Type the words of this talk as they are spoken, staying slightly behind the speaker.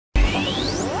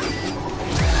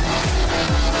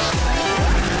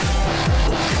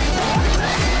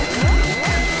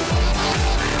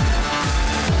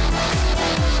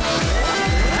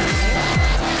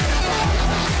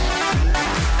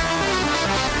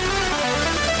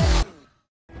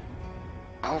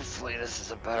Hopefully this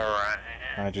is a better run.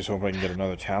 I just hope I can get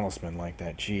another talisman like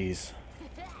that. Jeez.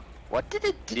 What did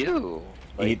it do?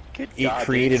 Like, It good it God, did it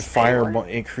created stay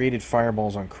away? it created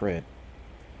fireballs on crit.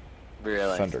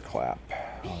 Really? Thunderclap.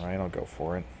 All right, I'll go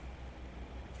for it.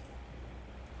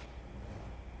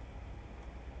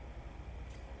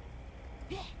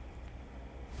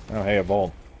 Oh, hey, a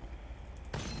vault.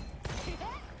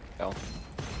 No.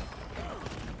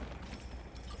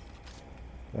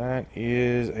 That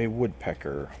is a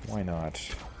woodpecker. Why not?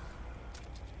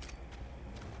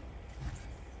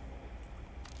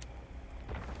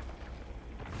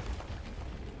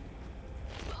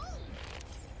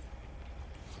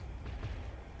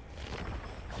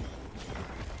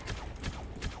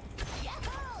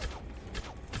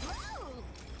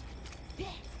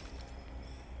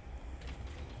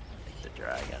 The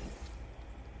dragon.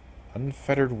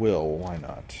 Unfettered will. Why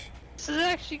not? This is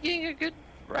actually getting a good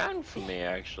round for me,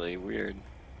 actually. Weird.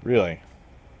 Really?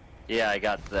 Yeah, I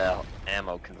got the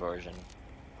ammo conversion.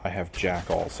 I have jack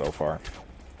all so far.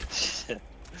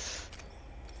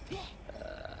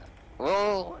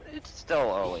 Well, it's still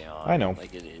early on. I know.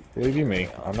 Like, it is. Believe you me,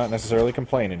 early on. I'm not necessarily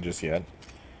complaining just yet.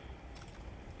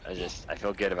 I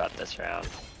feel good about this round.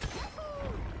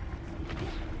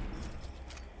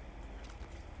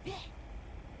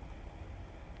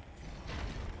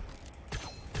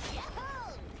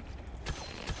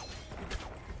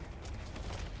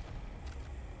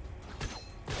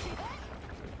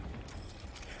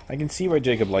 I can see why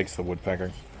Jacob likes the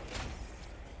woodpecker.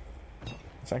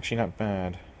 It's actually not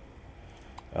bad.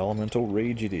 Elemental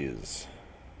rage it is.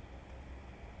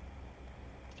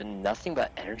 It's been nothing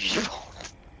but energy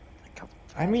balls.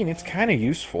 I mean, it's kind of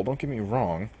useful, don't get me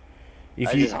wrong. If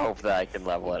I you just hope that I can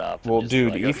level it up. And Well, just be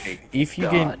dude, like, okay, if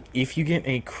God. you get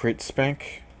a crit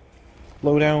spec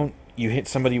loadout, you hit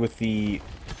somebody with the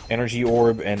energy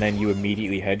orb and then you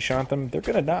immediately headshot them, they're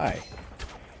going to die.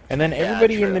 And then Yeah,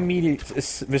 everybody in true. the immediate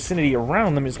vicinity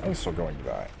around them is also going to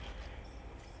die.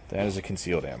 That is a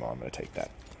concealed ammo. I'm going to take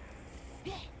that.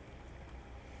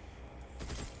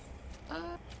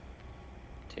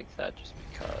 Take that just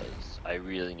because I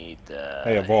really need the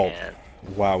Hey, a vault. hand.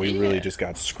 Wow, we really Yeah. just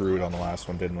got screwed on the last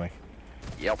one, didn't we?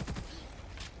 Yep.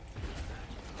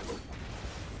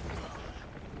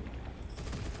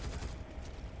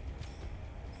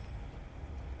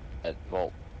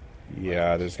 Vault.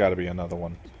 Yeah, there's got to be another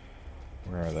one.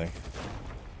 Where are they?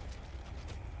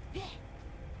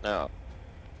 No.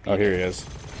 Oh, here he is.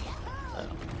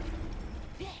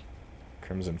 No.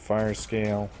 Crimson Fire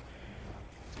Scale.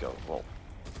 Let's go, vault.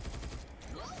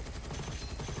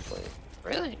 Wait,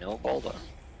 really? No boulder.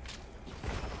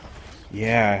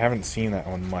 Yeah, I haven't seen that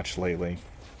one much lately.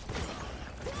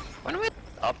 When was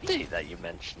the update that you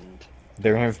mentioned?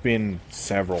 There have been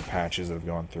several patches that have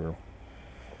gone through.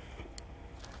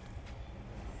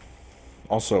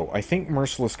 Also, I think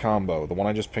Merciless Combo, the one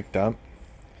I just picked up,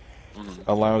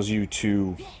 allows you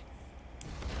to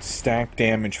stack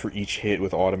damage for each hit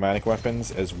with automatic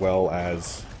weapons as well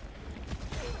as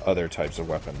other types of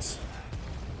weapons.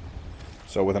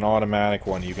 So with an automatic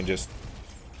one, you can just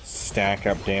stack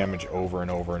up damage over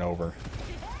and over and over.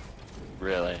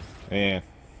 Really? Yeah.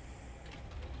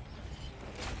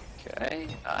 Okay,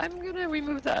 I'm gonna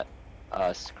remove that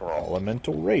scroll.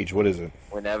 Elemental Rage, what is it?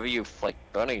 Whenever you flick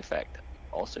burning effect,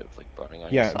 also flick burning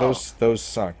on Yeah, yourself. those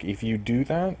suck. If you do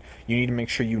that, you need to make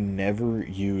sure you never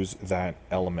use that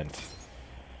element.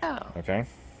 Yeah, Okay?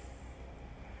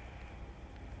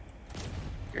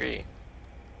 agree.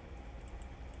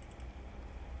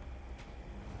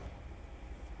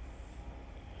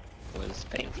 It was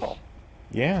painful.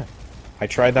 Yeah. I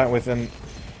tried that with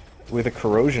a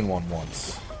corrosion one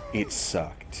once. It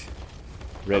sucked.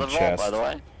 Red Another vault, chest. by the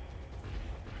way.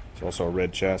 It's also a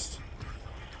red chest.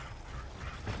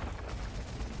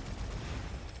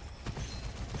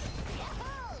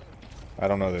 I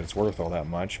don't know that it's worth all that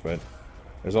much, but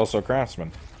there's also a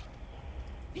craftsman.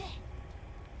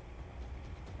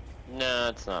 No,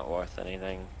 it's not worth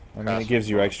anything. I mean, it gives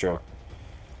you extra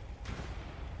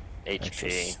HP.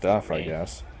 stuff, for I me.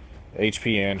 guess.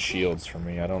 HP and shields for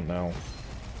me, I don't know.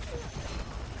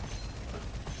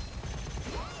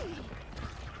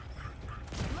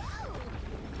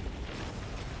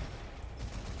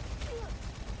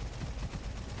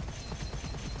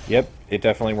 Yep, it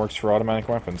definitely works for automatic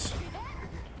weapons.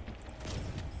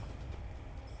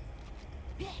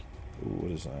 Ooh,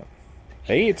 what is that?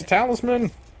 Hey, it's a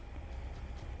talisman!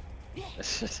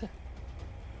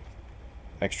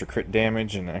 Extra crit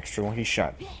damage and extra lucky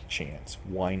shot chance.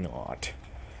 Why not?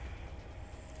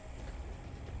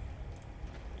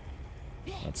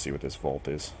 Let's see what this vault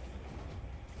is.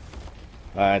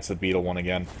 It's the beetle one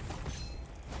again.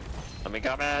 Let me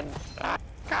come in. Ah,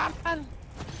 come in.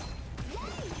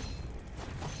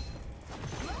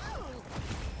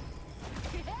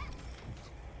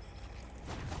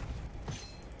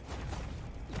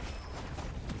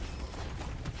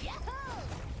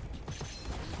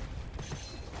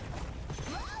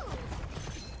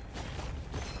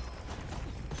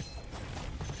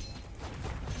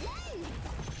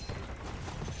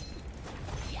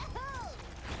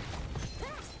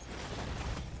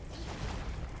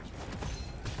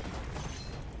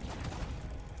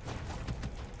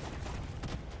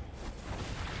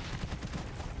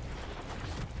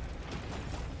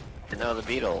 No, the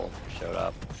beetle showed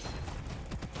up.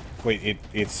 Wait,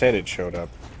 it said it showed up.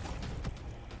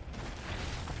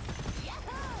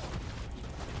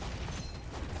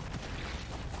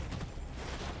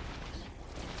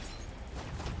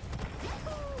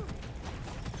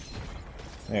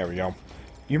 There we go.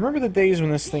 You remember the days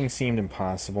when this thing seemed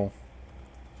impossible?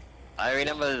 I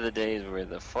remember the days where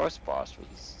the first boss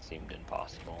seemed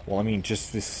impossible. Well, I mean,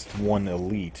 just this one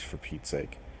elite, for Pete's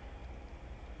sake.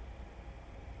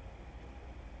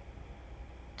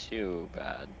 Too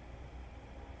bad.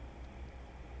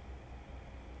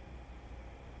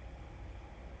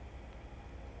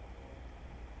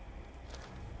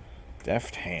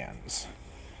 Deft hands.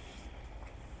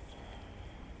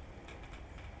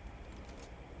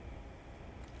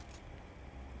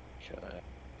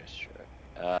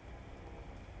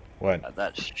 What?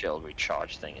 That shield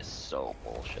recharge thing is so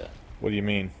bullshit. What do you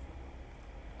mean?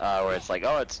 Where it's like,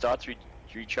 oh, it starts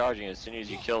recharging as soon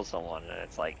as you kill someone, and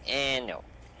it's like, no.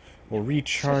 Well,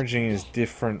 recharging is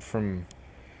different from...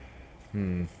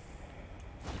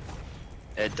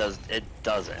 It doesn't. It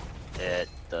does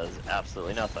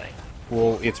absolutely nothing.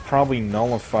 Well, it's probably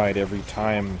nullified every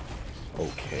time...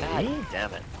 Okay. God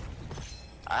damn it.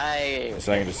 A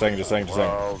second.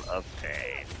 World of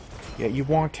pain. Yeah, you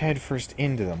walked headfirst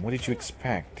into them. What did you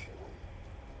expect?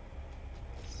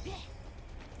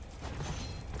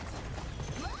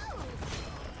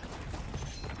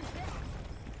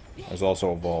 There's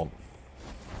also a vault.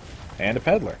 And a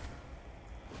peddler.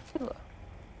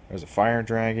 There's a fire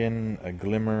dragon, a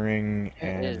glimmering,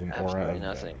 and an aura of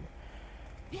nothing.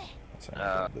 Let's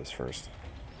grab this first.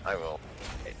 I will.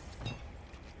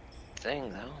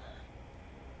 Thing though.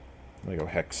 I'm gonna go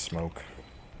hex smoke.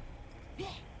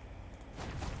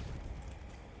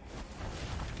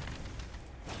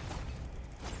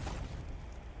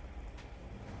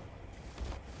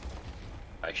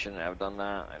 I shouldn't have done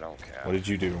that. I don't care. What did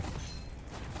you do?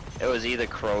 It was either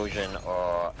corrosion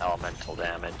or elemental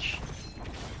damage.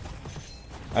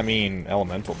 I mean,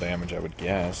 elemental damage, I would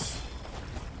guess.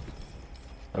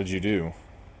 What did you do?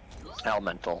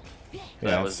 Elemental.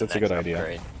 Yeah, that's a good idea.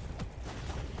 Upgrade.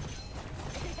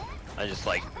 I just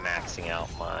like maxing out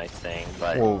my thing,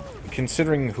 but... Well,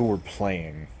 considering who we're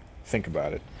playing, think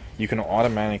about it. You can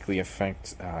automatically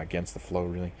affect, against the flow,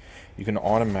 really. You can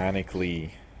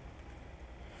automatically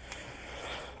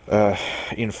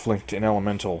inflict an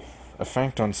elemental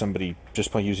effect on somebody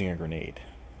just by using a grenade.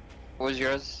 What was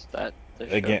yours?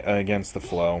 Against the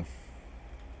flow.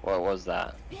 What was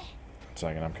that? 1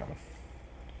 second, I'm coming.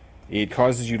 It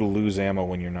causes you to lose ammo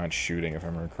when you're not shooting, if I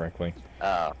remember correctly.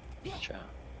 Oh, gotcha.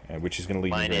 Which is going to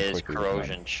lead Mine you very is quickly.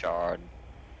 corrosion shard.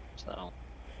 So.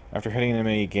 After hitting an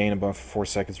enemy, gain a buff for 4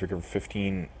 seconds, recover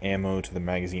 15 ammo to the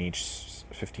magazine each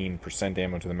 15%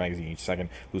 ammo to the magazine each second.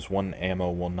 Lose 1 ammo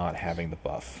while not having the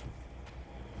buff.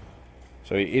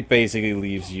 So it basically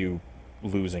leaves you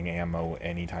losing ammo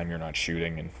anytime you're not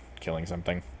shooting and killing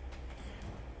something.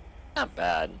 Not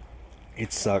bad.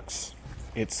 It sucks.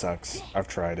 It sucks. I've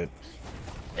tried it.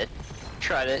 It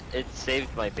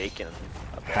saved my bacon.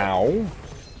 A bit. How?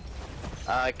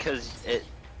 'Cause it...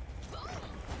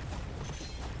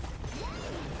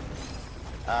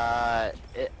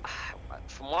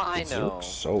 from what I know...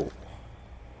 So.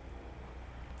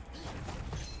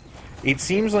 It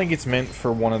seems like it's meant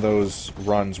for one of those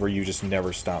runs where you just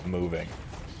never stop moving.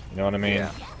 You know what I mean?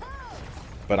 Yeah.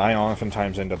 But I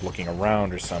oftentimes end up looking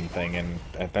around or something, and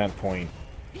at that point,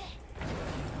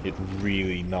 it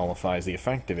really nullifies the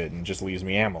effect of it and just leaves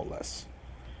me ammo-less.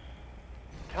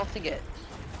 I don't think it...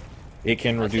 It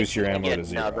can reduce your ammo to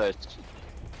 0.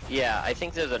 Yeah, I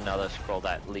think there's another scroll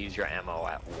that leaves your ammo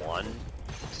at 1.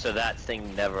 So that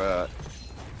thing never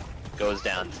goes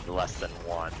down to less than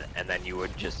 1, and then you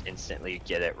would just instantly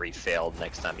get it refilled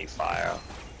next time you fire.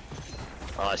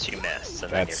 Unless you miss,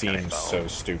 and then That you're seems so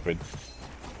stupid.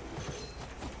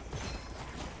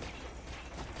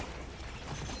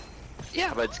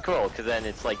 Yeah, but it's cool, because then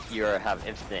it's like you have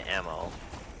infinite ammo.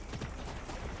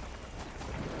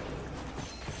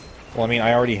 Well, I mean,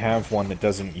 I already have one that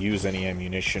doesn't use any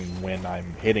ammunition when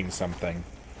I'm hitting something.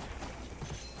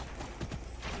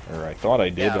 Or I thought I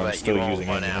did, Yeah, but I'm but still you won't using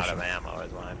run ammunition. out of ammo,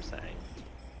 is what I'm saying.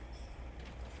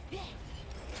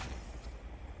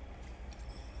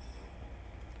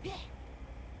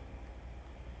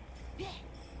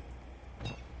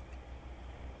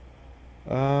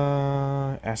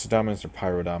 Acid dominance or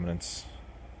pyro dominance?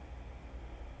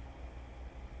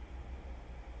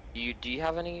 Do you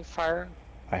have any fire?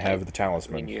 I have the I mean,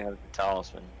 talisman. you have the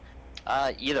talisman.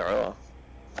 Either or.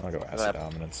 I'll go acid But,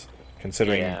 dominance.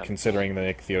 Considering yeah. considering the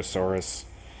ichthyosaurus.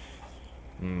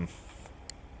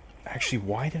 Actually,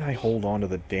 why did I hold on to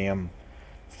the damn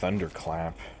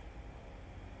thunderclap?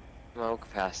 Ammo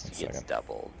capacity One gets second.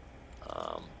 doubled. Yeah,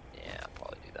 I'll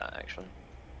probably do that actually.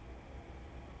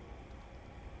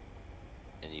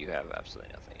 And you have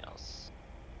absolutely nothing else.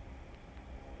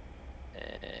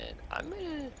 And I'm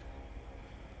gonna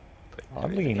put Oddly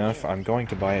everything in enough, here. I'm going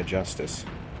to buy a Justice.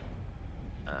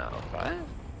 Oh, what?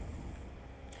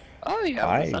 Oh, you have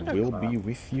I the thunder will claw. be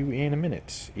with you in a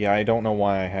minute. Yeah, I don't know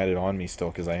why I had it on me still,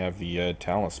 because I have the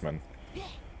talisman.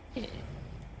 Yeah.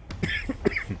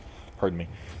 Pardon me.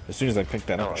 As soon as I picked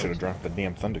that up, No I should have dropped the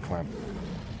damn thunderclap.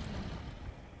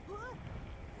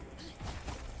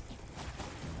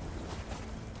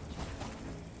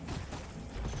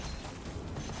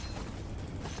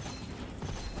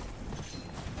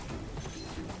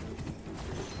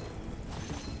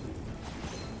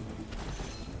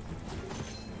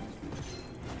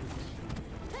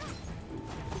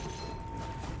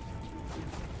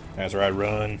 That's right,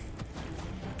 run.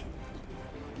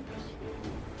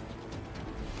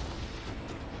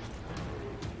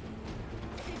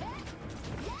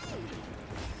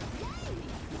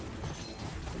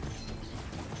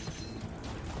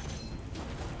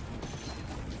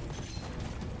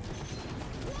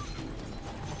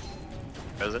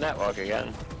 There's a network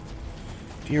again.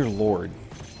 Dear Lord.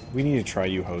 We need to try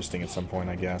you hosting at some point,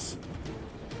 I guess.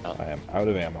 Oh. I am out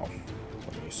of ammo.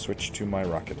 Let me switch to my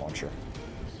rocket launcher.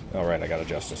 Alright, I got a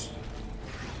Justice.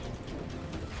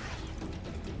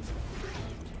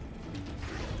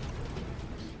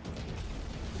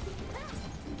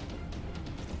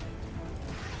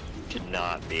 Should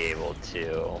not be able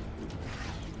to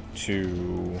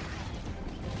To...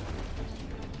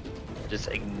 just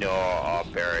ignore all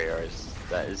barriers.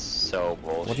 That is so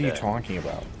bullshit. What are you talking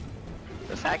about?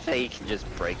 The fact that he can just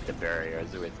break the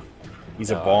barriers with...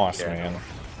 He's a No, boss, yeah. man.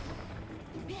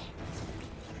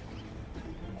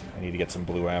 I need to get some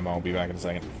blue ammo. I'll be back in a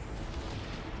second.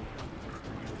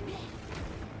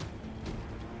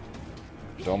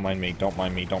 Don't mind me, don't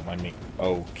mind me, don't mind me.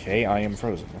 Okay, I am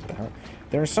frozen. What the hell?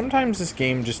 There are sometimes this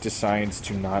game just decides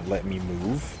to not let me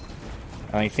move.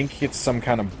 And I think it's some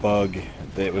kind of bug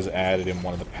that was added in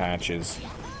one of the patches.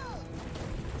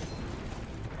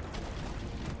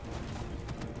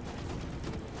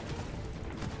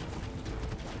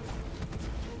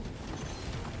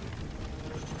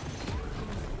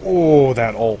 Oh,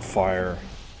 that alt fire.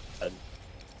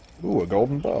 Ooh, a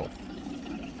golden bow.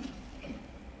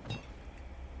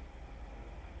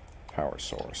 Power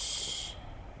source.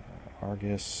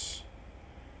 Argus.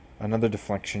 Another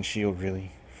deflection shield,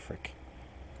 really? Frick.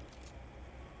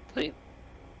 Please.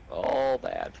 All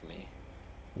bad for me.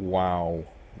 Wow.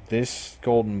 This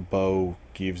golden bow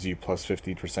gives you plus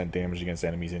 50% damage against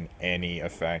enemies in any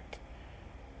effect.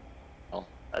 Oh,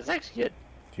 that's actually good.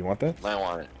 Do you want that? Might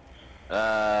want it.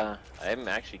 I'm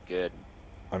actually good.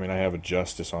 I mean, I have a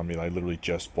Justice on me that I literally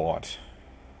just bought.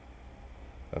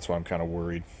 That's why I'm kind of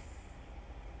worried.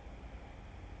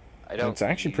 I And don't. it's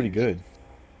actually pretty use good.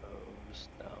 those,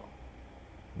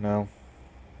 No.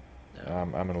 No.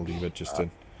 I'm gonna leave it just to...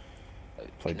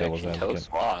 play Connection devil's advocate.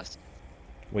 toast lost.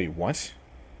 Wait, what?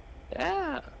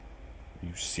 Yeah. Are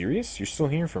you serious? You're still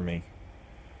here for me.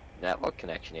 Network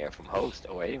connection here from host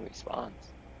awaiting response.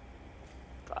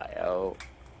 Bio.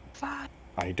 Five.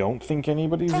 I don't think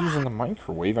anybody's using the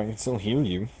microwave. I can still hear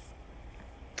you.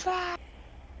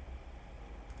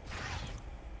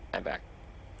 I'm back.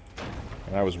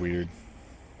 That was weird.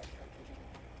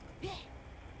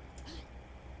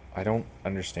 I don't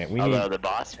understand. We Although need... the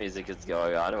boss music is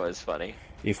going on, it was funny.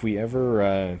 If we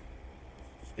ever,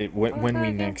 when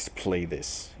we next play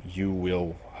this, you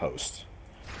will host.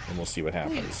 And we'll see what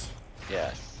happens.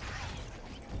 Yes.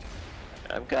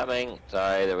 I'm coming.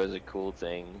 Sorry, there was a cool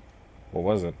thing. What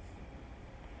was it?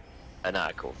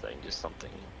 Not a cool thing, just something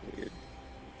weird.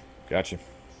 Gotcha.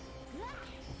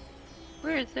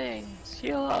 Weird things.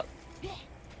 Heal up.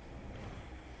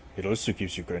 It also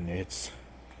gives you grenades.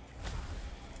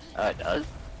 Oh, it does?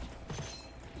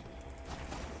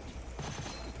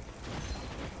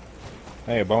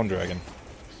 Hey, a bone dragon.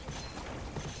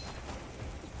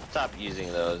 stop using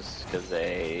those because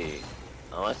they,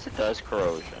 unless it does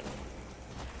corrosion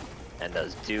and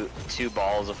does two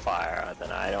balls of fire,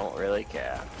 then I don't really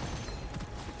care.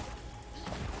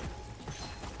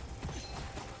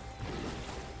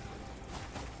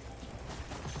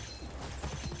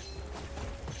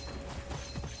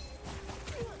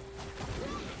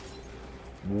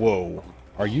 Whoa.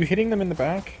 Are you hitting them in the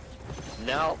back?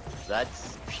 No,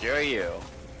 that's pure you.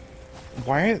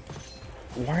 Why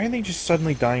are they just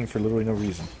suddenly dying for literally no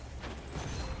reason?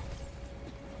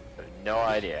 No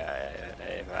idea.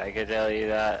 If I could tell you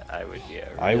that, I would be a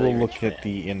really I will look rich at man.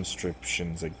 the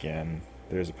inscriptions again.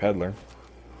 There's a peddler.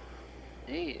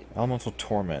 Hey, Elemental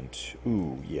Torment.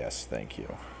 Ooh, yes, thank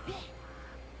you.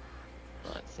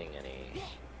 not seeing any.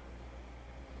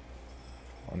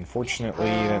 Unfortunately,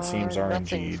 that seems Nothing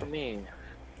RNG'd. for me.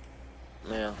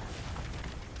 Yeah.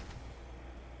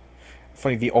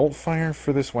 Funny, the alt fire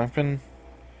for this weapon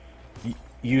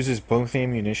uses both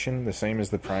ammunition, the same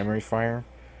as the primary fire,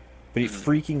 but it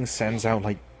freaking sends out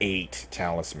like 8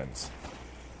 talismans.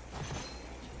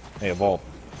 Hey, a vault.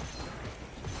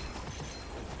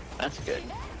 That's good.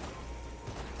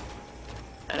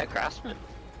 And a craftsman.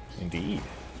 Indeed.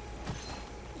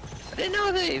 I didn't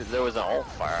know there was an alt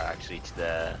fire actually to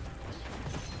the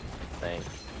thing.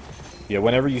 Yeah,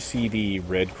 whenever you see the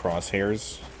red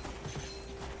crosshairs,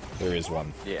 there is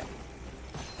one. Yeah.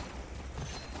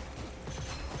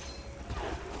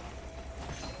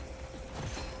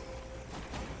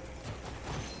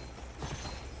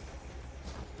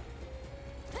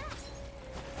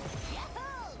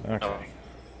 Okay.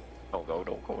 Don't go,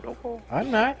 don't go, don't go. I'm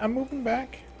not. I'm moving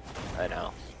back. I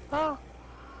know. Oh.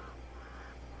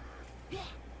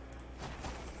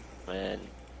 Man,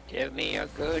 give me your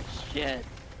good shit.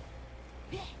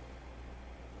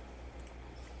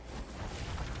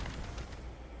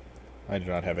 I do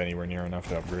not have anywhere near enough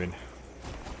to upgrade.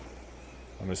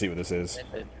 I'm gonna see what this is.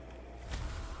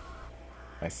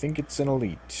 I think it's an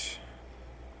elite.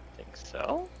 Think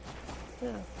so?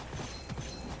 Yeah.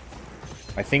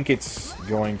 I think it's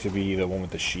going to be the one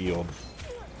with the shield.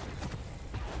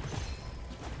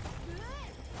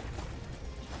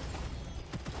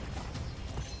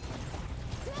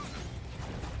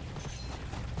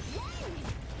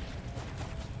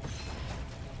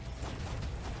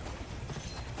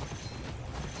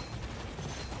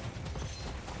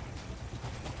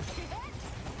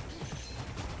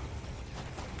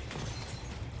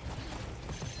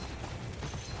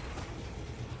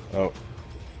 Oh,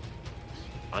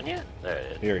 On you? There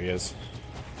it is. here he is.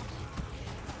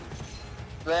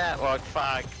 That looked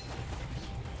fuck.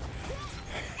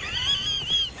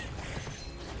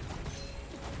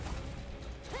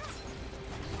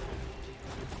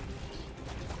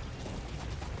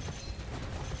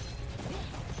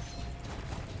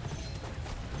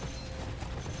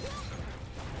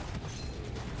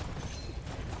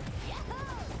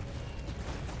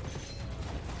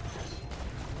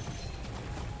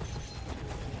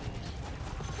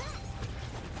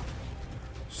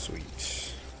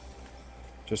 Sweet.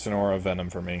 Just an aura of venom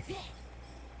for me.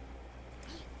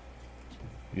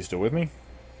 You still with me?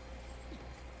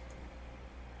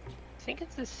 I think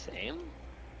it's the same.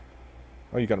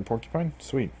 Oh, you got a porcupine?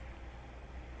 Sweet.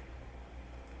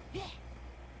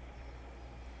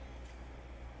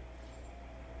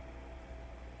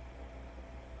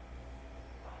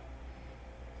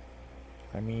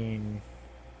 I mean,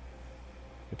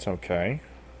 it's okay.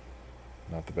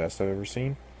 Not the best I've ever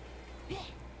seen.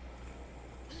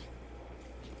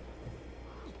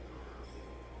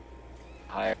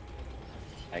 Higher.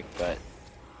 Like, but.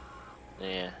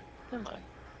 Yeah. Never mind.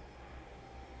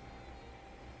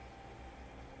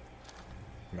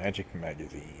 Magic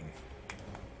magazine.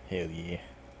 Hell yeah.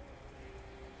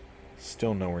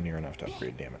 Still nowhere near enough to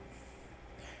upgrade, damn it.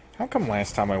 How come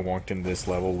last time I walked into this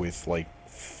level with like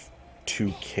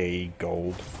 2k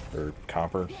gold or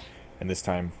copper, and this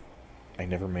time I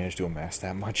never managed to amass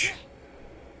that much?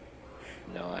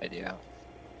 No idea.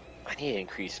 I need to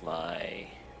increase my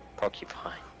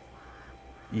porcupine.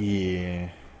 Yeah,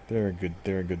 they're a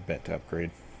good bet to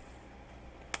upgrade.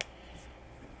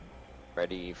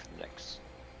 Ready for the next.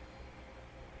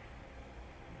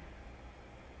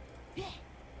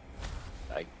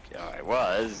 I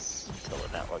was until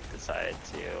the network decided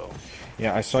to.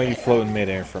 Yeah, I saw you float in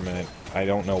midair for a minute. I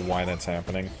don't know why that's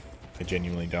happening. I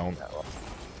genuinely don't.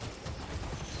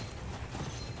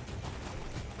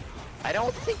 I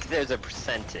don't think there's a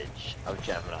percentage of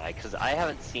Gemini because I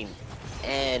haven't seen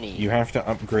any. You have to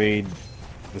upgrade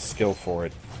the skill for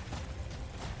it.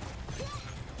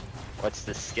 What's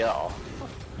the skill?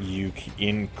 You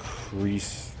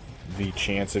increase the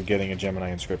chance of getting a Gemini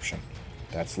inscription.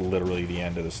 That's literally the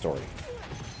end of the story.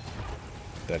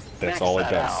 That's Max all it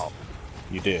that does. out.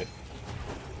 You did.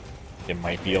 It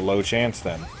might be a low chance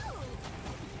then.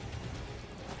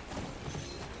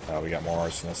 Oh, we got more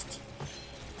arsonists.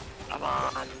 Come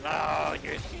on, no,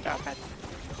 you're stupid.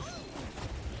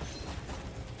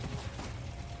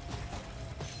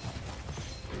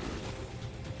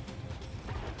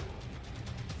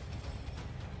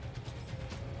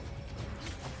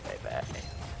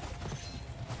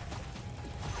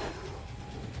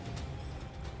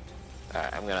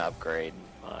 Alright, I'm gonna upgrade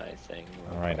my thing.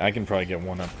 Alright, I can probably get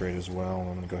one upgrade as well.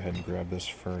 I'm gonna go ahead and grab this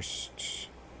first.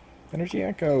 Energy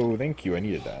Echo, thank you, I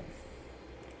needed that.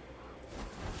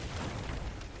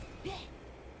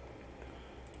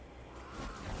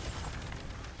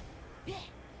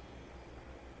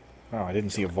 Oh, I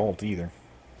didn't see a vault either.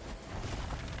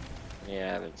 Yeah,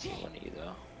 I haven't seen one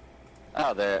either.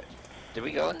 Oh, there. Did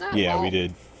we go in that? Yeah, vault? we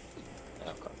did.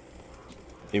 Okay.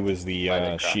 It was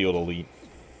the Shield Elite.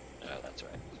 Oh, that's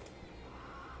right.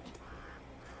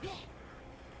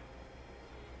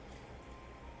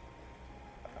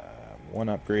 One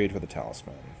upgrade for the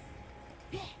Talisman.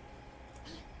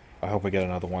 I hope I get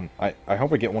another one. I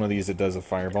hope I get one of these that does the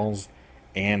fireballs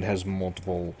and has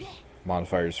multiple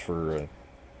modifiers for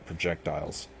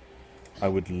projectiles. I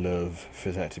would love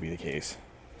for that to be the case.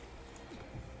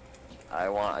 I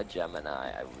want a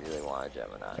Gemini. I really want a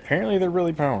Gemini. Apparently they're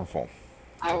really powerful.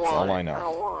 That's all I know. I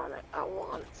want it. I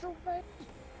want it so bad.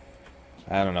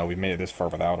 I don't know, we've made it this far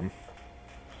without him.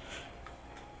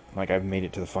 Like, I've made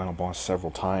it to the final boss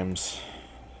several times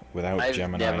without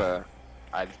Gemini.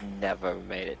 I've never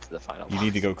made it to the final boss. You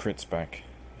need to go crit spec.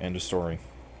 End of story.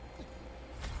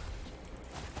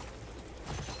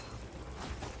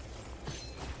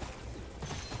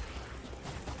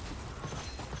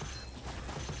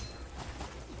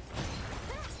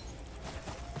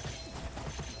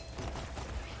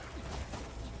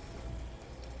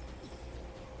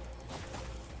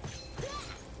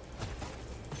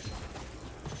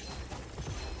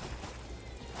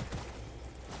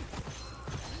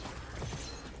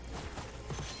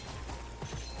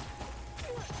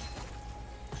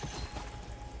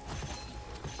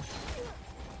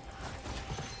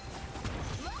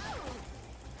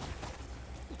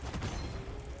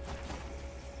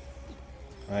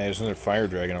 There's another fire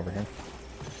dragon over here.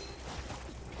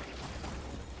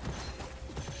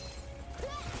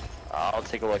 I'll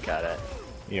take a look at it.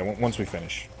 Yeah, once we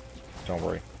finish. Don't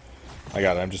worry. I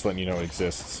got it. I'm just letting you know it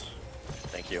exists.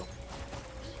 Thank you.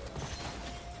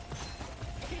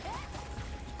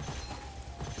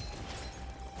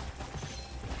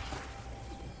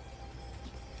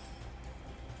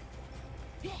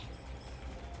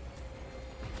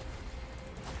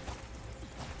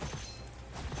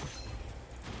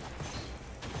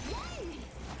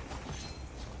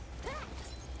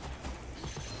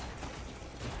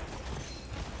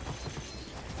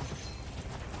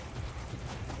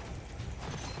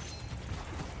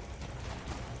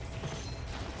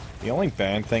 The only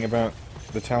bad thing about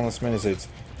the Talisman is it's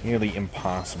nearly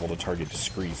impossible to target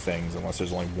discrete things unless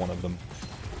there's only one of them.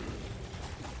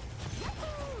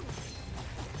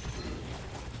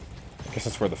 I guess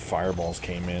that's where the fireballs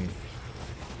came in.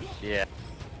 Yeah.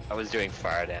 I was doing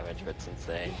fire damage, but it's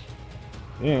insane.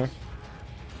 Yeah.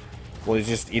 Well,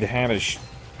 it had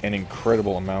an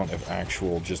incredible amount of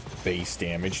actual just base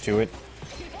damage to it.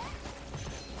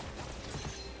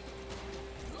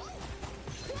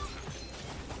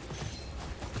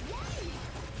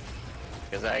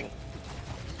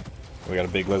 We got a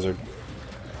big lizard.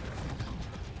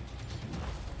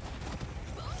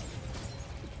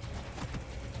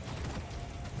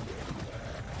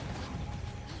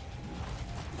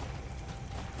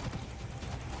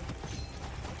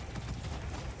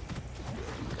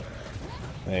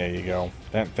 There you go.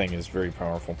 That thing is very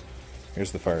powerful.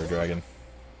 Here's the fire dragon.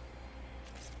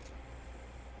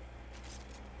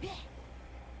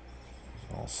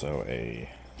 Also a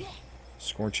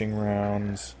scorching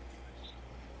rounds.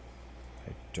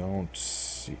 I don't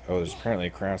see... Oh, there's apparently a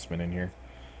craftsman in here.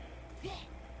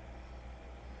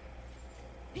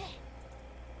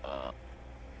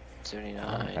 79.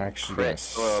 I'm actually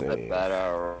Crit's gonna a little save. bit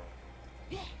better.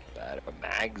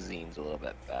 Magazine's a little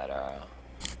bit better.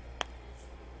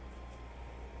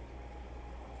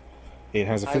 It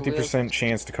has a 50%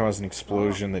 chance to cause an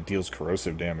explosion that deals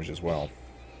corrosive damage as well.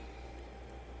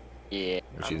 Yeah.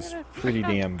 Which is pretty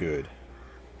damn good.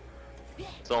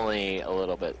 It's only a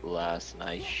little bit less, and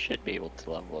I should be able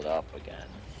to level it up again.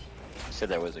 You said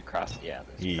there was a cross. Yeah.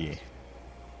 Yeah.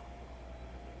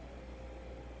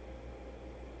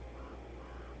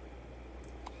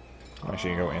 I'm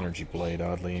actually gonna go energy blade,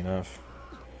 oddly enough.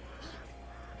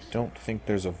 don't think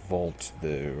there's a vault,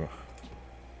 though.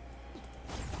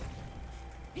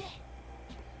 You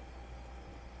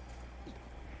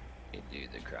do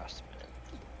the craftsman.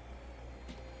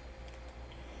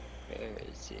 Where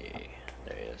is he?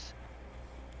 There he is.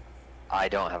 I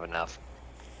don't have enough,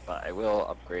 but I will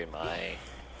upgrade my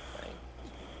thing.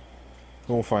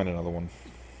 We'll find another one.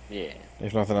 Yeah.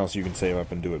 If nothing else, you can save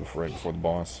up and do it right before the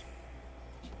boss.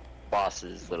 Boss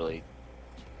is literally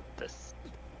this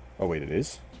Oh, wait, it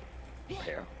is?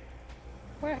 here.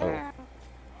 Oh.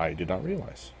 I did not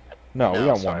realize. No, we No,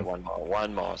 got sorry, one.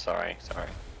 one more, sorry. Sorry.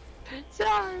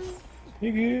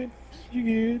 You good? You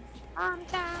good? I'm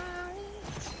tired.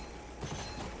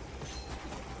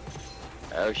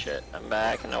 Oh shit, I'm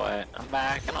backing away. I'm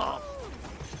backing off.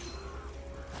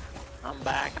 I'm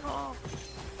backing off.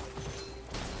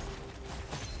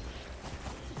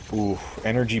 Ooh,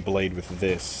 Energy Blade with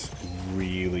this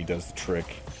really does the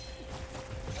trick.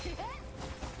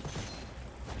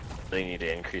 They need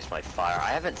to increase my fire.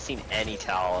 I haven't seen any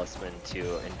talisman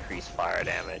to increase fire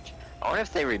damage. I wonder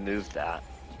if they removed that.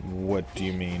 What do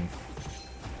you mean?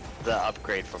 The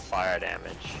upgrade for fire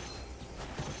damage.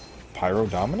 Pyro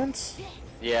Dominance?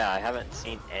 Yeah, I haven't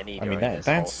seen any. I mean, that's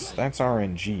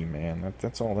RNG, man.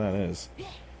 That's all that is.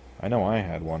 I know I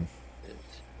had one.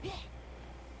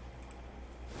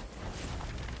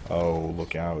 Oh,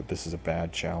 look out. This is a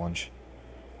bad challenge.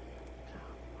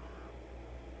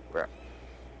 Where?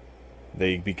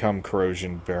 They become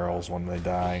corrosion barrels when they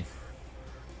die.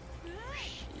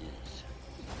 Jeez.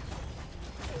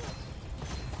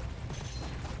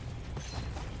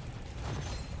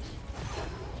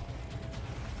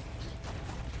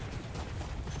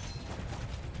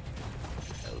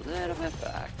 A little bit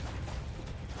back.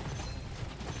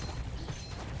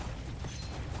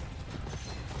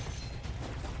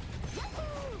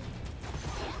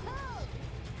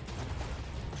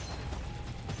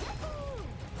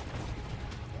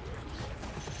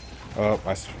 Oh,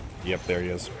 yep, there he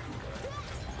is.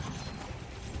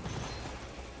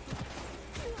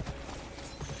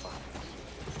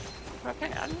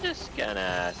 Okay, I'm just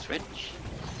gonna switch.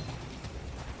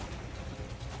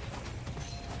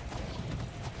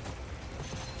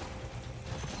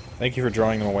 Thank you for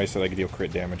drawing them away so that I could deal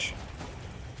crit damage.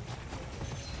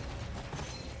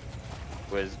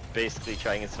 Was basically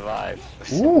trying to survive.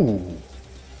 Ooh!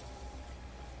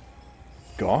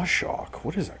 Goshawk.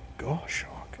 What is a Goshawk?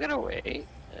 I'm gonna wait.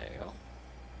 There you go.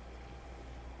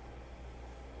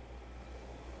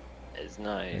 It's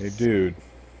nice. Hey, dude.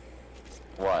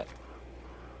 What?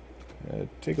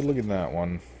 Take a look at that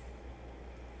one.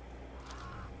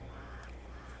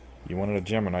 You wanted a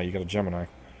Gemini, you got a Gemini.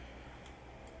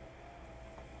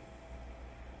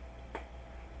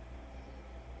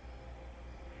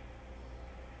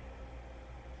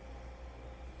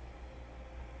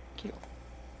 Cute.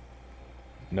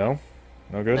 No?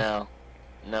 No good? No.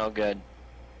 No good.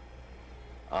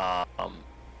 I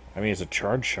mean, it's a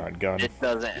charge shotgun. It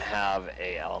doesn't have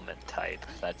a element type.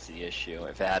 That's the issue.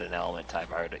 If it had an element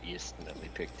type, I would have instantly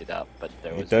picked it up. But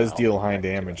there was It does no deal element high type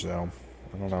to damage, it. though.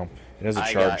 I don't know. It has a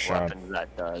I charge got shot. weapons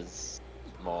that does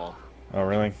more. Oh,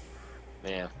 really?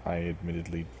 Yeah. I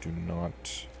admittedly do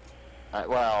not.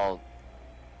 Well,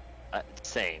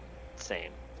 same.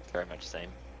 Very much same.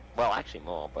 Well, actually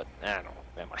more, but I don't know.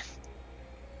 Never mind.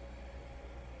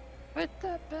 With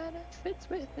the benefits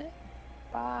with it.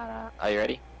 Are you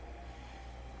ready?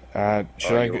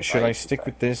 Should I stick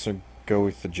with this or go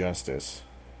with the Justice?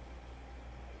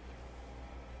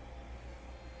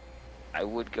 I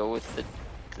would go with the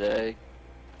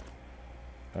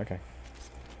Okay.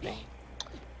 thing.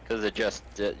 Because the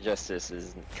Justice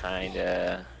is kind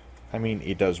of... I mean,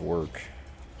 it does work.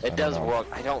 It does work.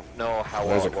 I don't know how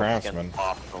There's well a it works craftsman. against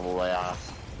off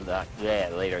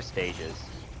the later stages.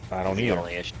 I don't That's the either.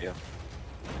 only issue.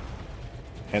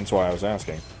 Hence why I was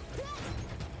asking.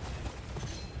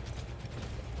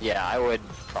 Yeah, I would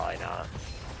probably not.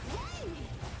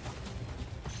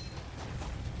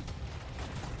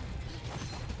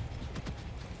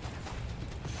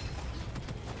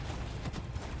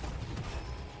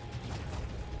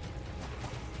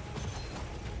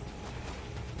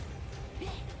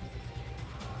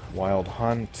 Wild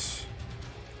Hunt.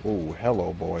 Oh,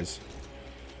 hello, boys.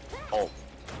 Oh.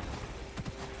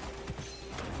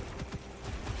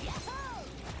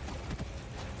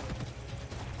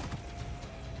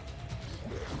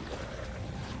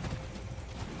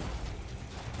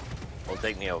 It'll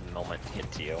take me a moment to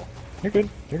get to you. You're good.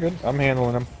 You're good. I'm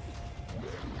handling them.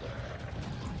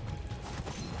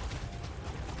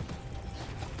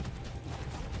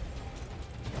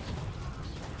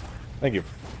 Thank you.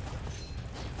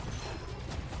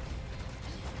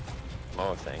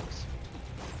 More things.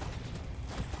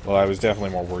 Well, I was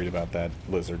definitely more worried about that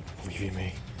lizard leaving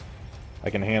me. I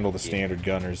can handle the standard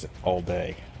gunners all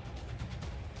day.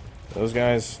 Those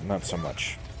guys, not so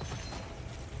much.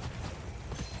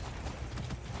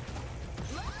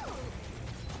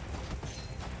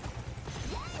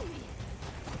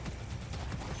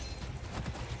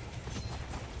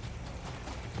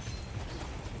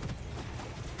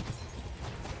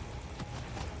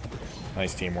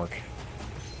 Nice teamwork.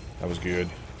 That was good.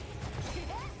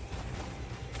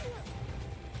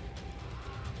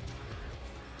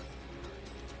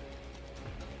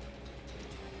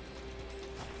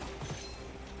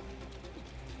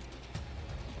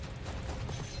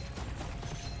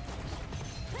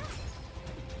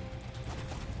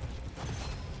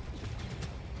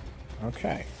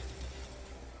 Okay.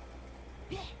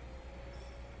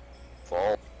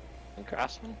 Vault and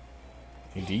Craftsman?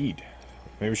 Indeed.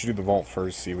 Maybe we should do the vault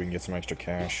first, see if we can get some extra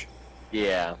cash.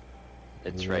 Yeah.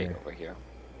 It's right over here.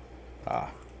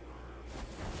 Ah.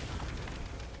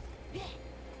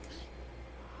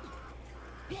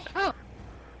 Oh.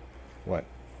 What?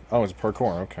 Oh, it's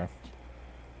parkour, okay.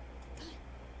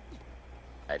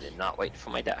 I did not wait for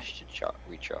my dash to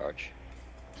recharge.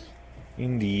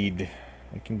 Indeed.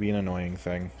 It can be an annoying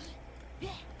thing.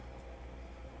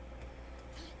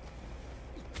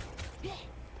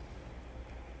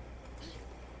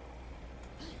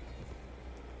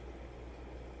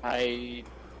 I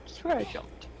swear I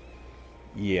jumped.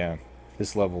 Yeah,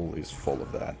 this level is full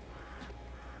of that.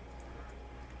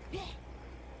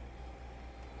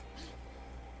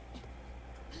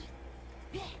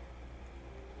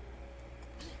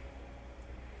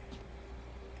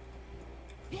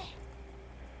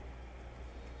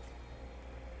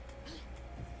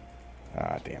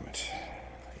 Ah, damn it.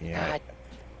 Yeah. God.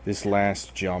 This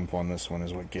last jump on this one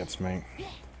is what gets me.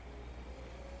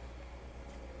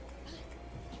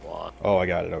 What? Oh, I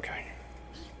got it, okay.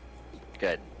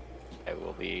 Good. I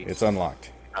will be It's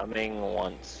unlocked. coming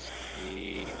once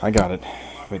the... I got it.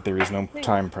 But there is no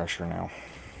time pressure now.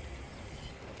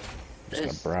 Just gonna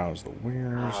This... browse the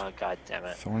wares. Oh, god damn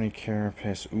it. Thorny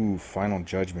Carapace. Ooh, Final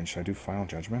Judgment. Should I do Final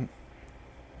Judgment?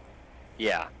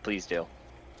 Yeah, please do.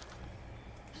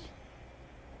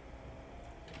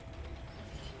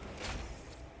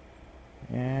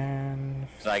 And...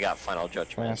 So I got Final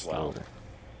Judgment as Fast well. loader.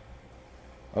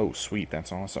 Oh, sweet.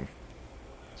 That's awesome.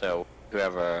 So,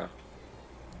 whoever...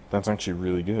 That's actually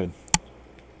really good.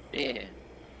 Yeah.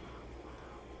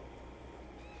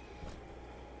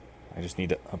 I just need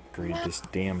to upgrade this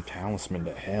damn talisman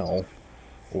to hell.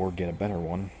 Or get a better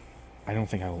one. I don't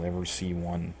think I will ever see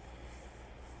one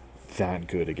that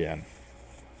good again.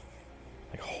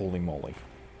 Like, holy moly.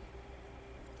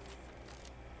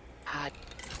 God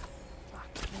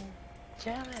fucking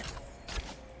damn it.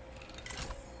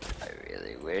 I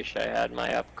really wish I had my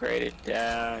upgraded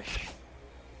dash.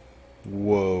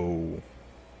 Whoa.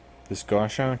 This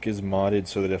Goshawk is modded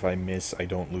so that if I miss, I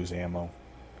don't lose ammo.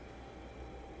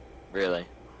 Really?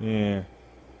 Yeah.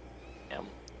 Damn.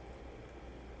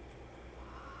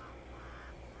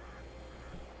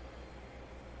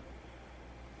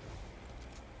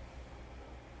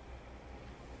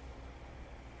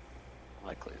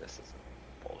 Likely this is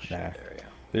a bullshit Nah.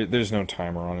 area. There's no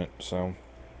timer on it, so...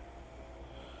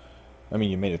 I mean,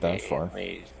 you made it that Hey, far. let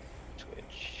me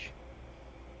switch.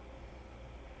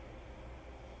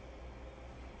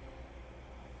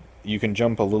 You can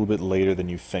jump a little bit later than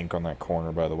you think on that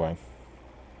corner, by the way.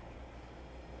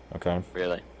 Okay?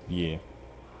 Really? Yeah.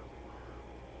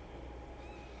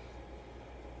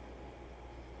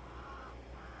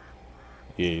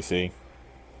 Yeah, you see?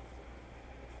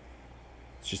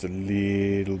 It's just a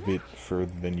little bit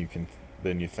further than you think.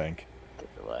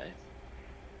 The delay.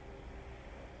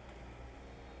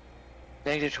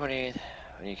 Negative 20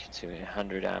 when you consume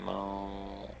 100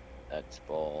 ammo. That's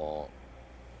bull.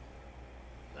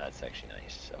 That's actually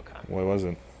nice. Okay. What was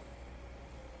it?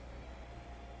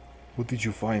 What did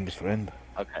you find, friend?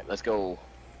 Okay, let's go.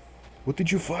 What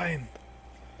did you find?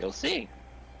 You'll see.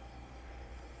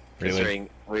 Really? Considering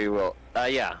we will.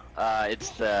 Yeah. It's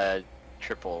the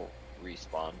triple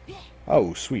respawn.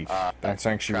 Oh, sweet. That's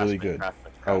actually really good.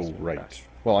 Craftsman, Oh, right. Craftsman.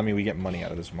 Well, I mean, we get money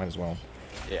out of this. Might as well.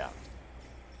 Yeah.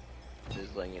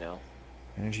 Just letting you know.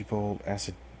 Energy bolt,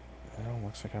 acid... Oh,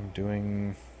 looks like I'm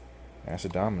doing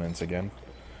acid dominance again.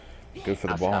 Good for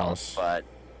the Half boss. health,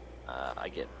 but I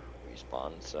get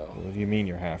respawn, so. What do you mean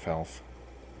you're half health?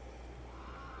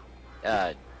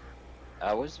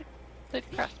 Was it the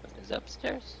Craftsman? Is it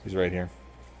upstairs? He's right here.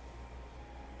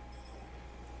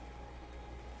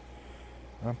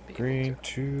 Upgrade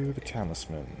to the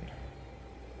talisman.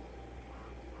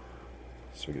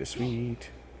 Sweet.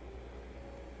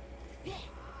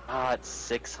 Ah, it's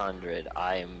 600.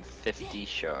 I am 50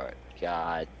 short.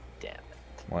 God damn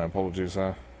it. My apologies,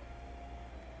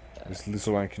 there's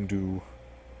little I can do.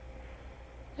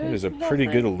 It is There's a pretty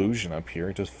good nothing. illusion up here.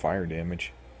 It does fire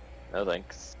damage. No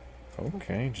thanks.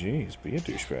 Okay, jeez, be a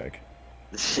douchebag.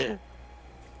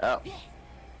 Oh.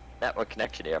 Network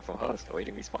connection here from host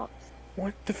awaiting response.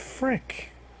 What the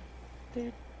frick?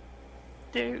 Dude.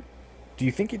 Dude. Do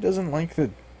you think he doesn't like the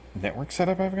network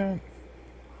setup I've got?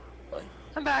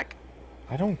 I'm back.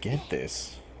 I don't get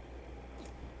this.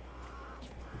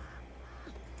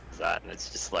 That and it's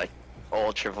just like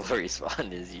all triple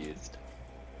respawn is used.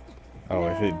 Oh,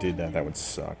 if it did that, that would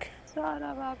suck. Son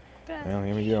of a bitch. Well,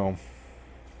 here we go.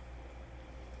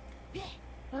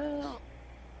 Well.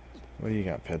 What do you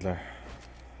got, Peddler?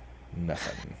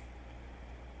 Nothing.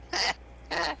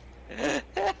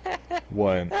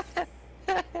 What?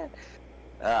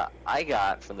 I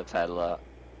got from the peddler,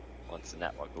 once the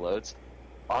network loads,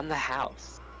 on the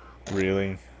house.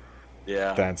 Really?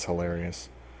 Yeah. That's hilarious.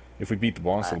 If we beat the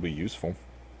boss, it'll be useful.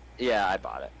 Yeah, I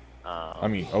bought it. I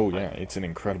mean, oh yeah, it's an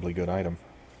incredibly good item.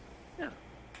 Yeah.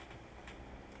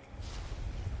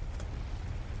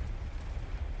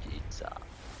 Pizza.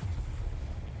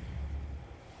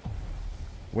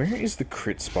 Where is the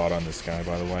crit spot on this guy,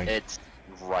 by the way? It's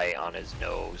right on his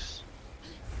nose.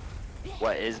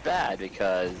 What is bad,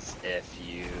 because if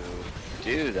you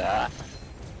do that,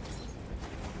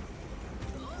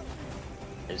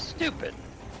 it's stupid.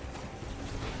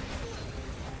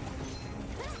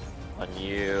 On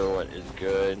you, what is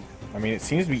good? I mean, it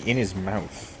seems to be in his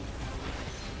mouth.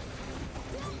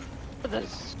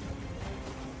 This.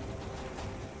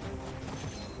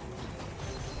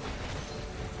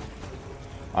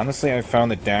 Honestly, I found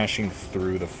that dashing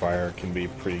through the fire can be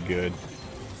pretty good.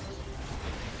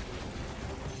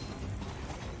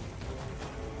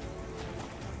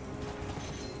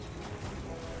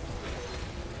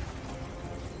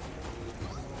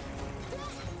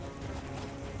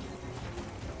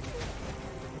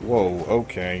 Whoa,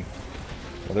 okay.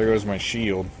 Well, there goes my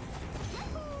shield.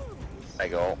 I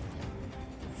go.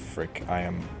 Frick, I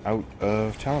am out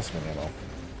of talisman ammo.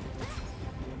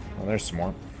 Well, there's some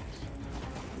more.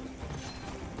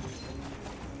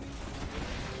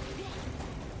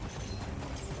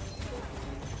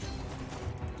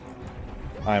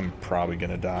 I'm probably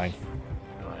gonna die.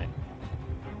 Right.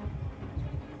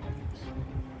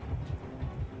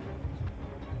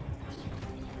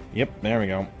 Yep, there we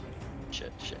go.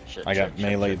 Shit. I got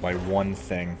meleeed shit. by one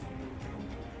thing.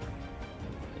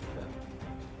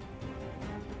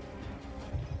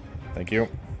 Thank you.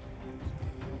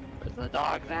 Where's the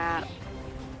dog at?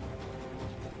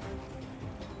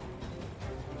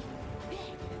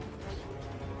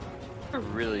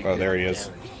 Really Oh, good there he is.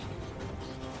 damage.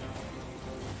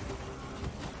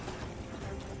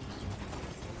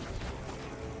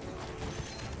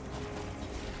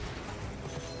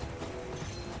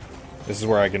 This is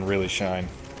where I can really shine.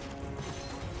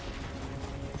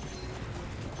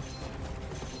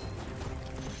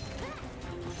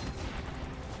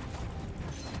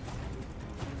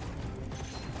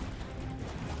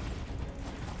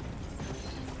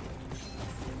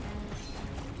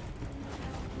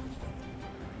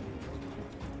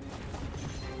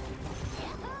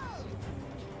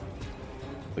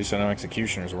 At least I know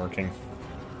Executioner's working.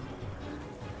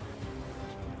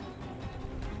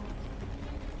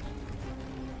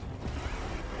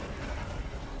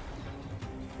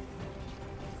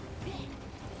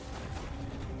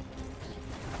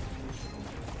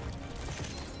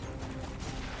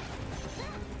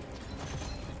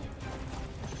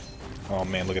 Oh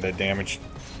man, look at that damage.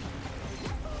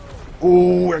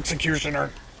 Ooh, Executioner!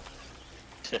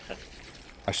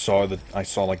 I saw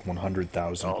like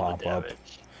 100,000 All the pop up. damage.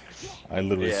 I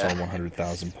literally Yeah. saw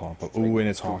 100,000 pop up. Ooh, and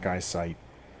it's Hawkeye sight.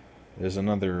 There's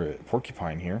another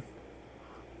porcupine here.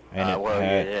 And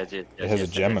it has a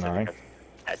Gemini.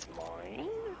 That's mine.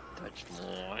 That's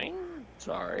mine.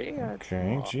 Sorry. That's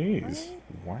Okay, mine. jeez.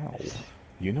 Wow.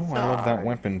 You know I love that Sorry.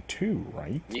 weapon too,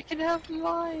 right? You can have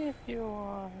mine if you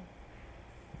want.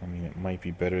 I mean, it might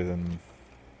be better than...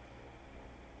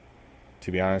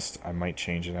 To be honest, I might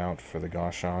change it out for the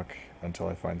Goshawk until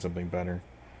I find something better.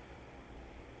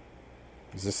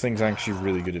 Because this thing's actually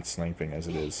really good at sniping as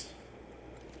it is.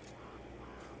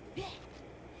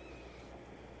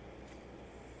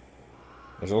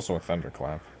 There's also a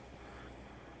Thunderclap.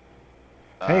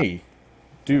 Hey!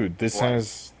 Dude, this what?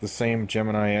 has the same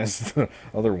Gemini as the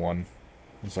other one.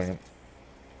 1 second.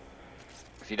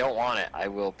 If you don't want it, I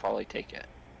will probably take it.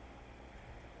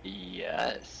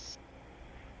 Yes.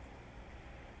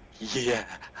 Yeah.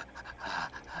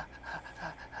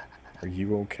 Are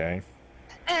you okay?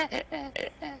 I'm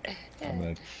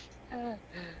gonna...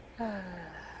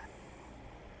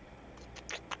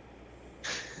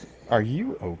 Are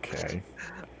you okay?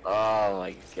 Oh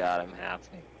my god, I'm happy.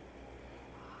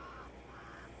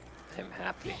 I'm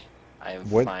happy. I am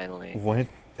What finally at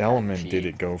element did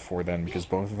peace. it go for then? Because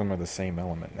both of them are the same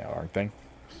element now, aren't they?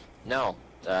 No,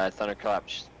 Thunderclap,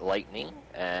 Lightning,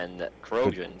 and But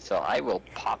Corrosion. So I will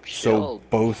pop so shield.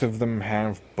 both of them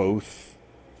have both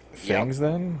Yep. things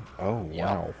then? Oh Yep.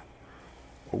 wow.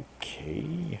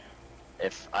 Okay.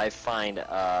 If I find,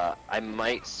 I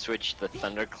might switch the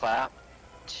Thunderclap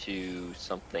to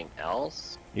something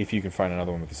else. If you can find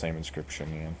another one with the same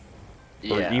inscription,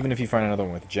 yeah. Or Yeah. even if you find another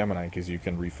one with Gemini, because you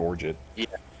can reforge it. Yeah.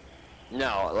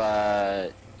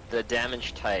 No, the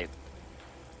damage type.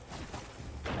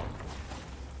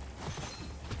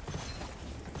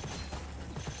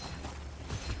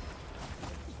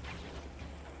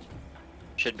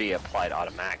 Should be applied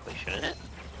automatically, shouldn't it?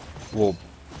 Well,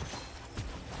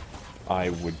 I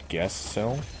would guess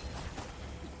so.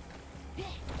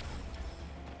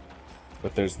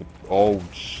 But there's the... Oh,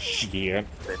 shit.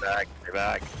 Stay back, stay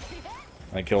back.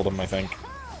 I killed him, I think.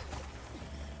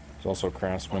 There's also a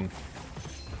Craftsman.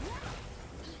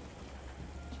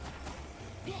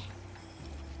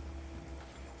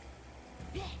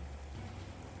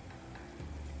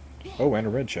 Oh, and a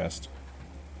red chest.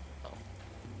 I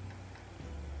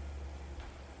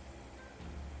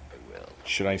will.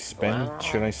 Should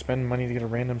I spend money to get a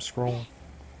random scroll?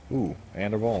 Ooh,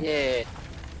 and a ball. Yeah.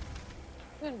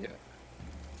 I'll do it.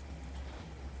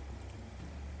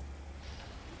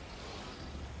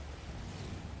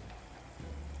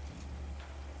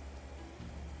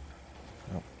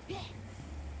 Oh. Do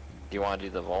you want to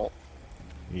do the vault?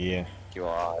 Yeah. Do you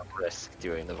want to risk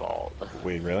doing the vault?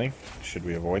 Wait, really? Should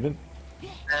we avoid it?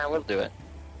 Nah, we'll do it.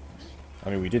 I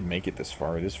mean, we did make it this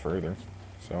far. It is further.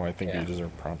 So I think Yeah. you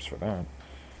deserve props for that.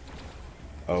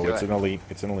 Oh, Do it's it. an elite.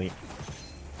 It's an elite.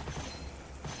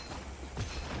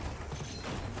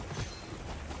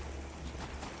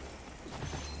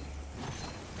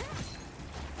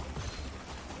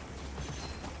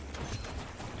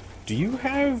 Do you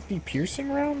have the piercing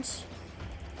rounds?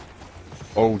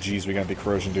 Oh, geez, we got the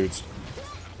corrosion dudes.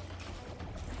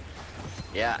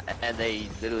 Yeah, and they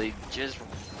literally just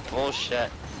bullshit.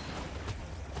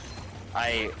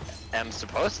 I am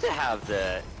supposed to have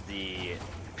the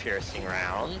piercing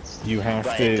rounds, You have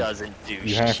but to. it doesn't do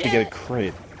You have shit. to get a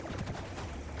crit.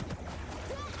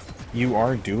 You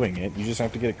are doing it. You just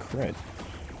have to get a crit.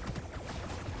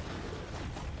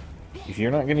 If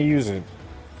you're not going to use it,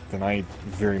 then I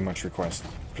very much request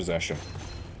possession.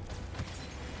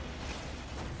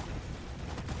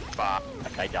 Fuck,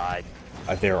 I died.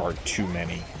 There are too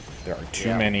many. There are too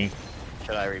Yeah. many.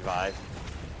 Should I revive?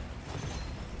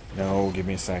 No, give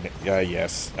me a second.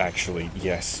 Yes, actually,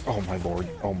 yes. Oh my lord.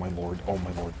 Oh my lord. Oh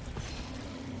my lord.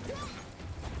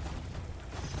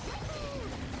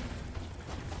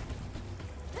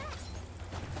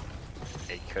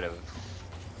 It could have.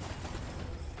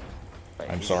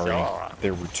 I'm sorry.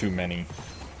 There were too many.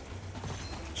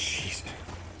 Jeez.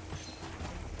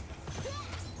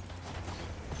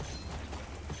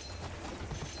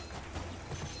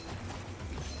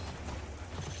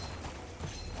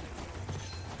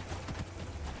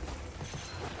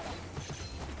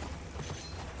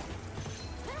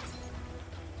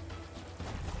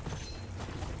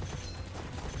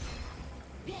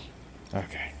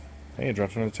 Okay. Hey, it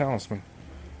dropped another talisman.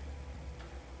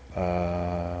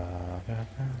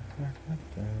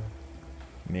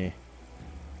 Meh.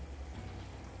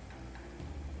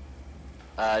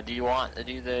 Do you want to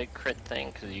do the crit thing?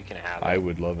 Because you can have it. I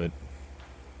would love it.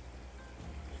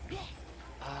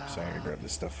 So I'm gonna grab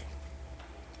this stuff.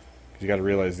 Because you gotta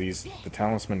realize the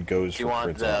talisman goes Do for you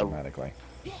want crits the- automatically.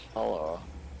 Hello.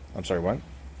 I'm sorry, what?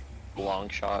 Long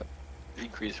shot.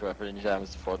 Increase weapon damage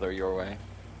further your way.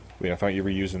 Wait, I thought you were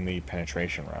using the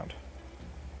penetration round.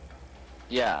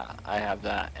 Yeah, I have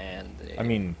that and the... I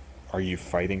mean, are you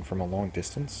fighting from a long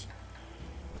distance?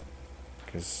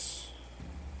 Because...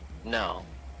 No.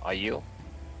 Are you?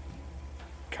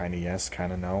 Kinda yes,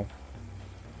 kinda no.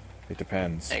 It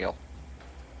depends. There you go.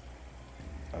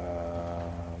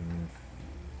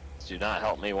 Do not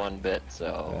help me one bit,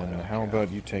 so... I And don't how care.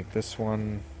 about you take this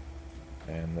one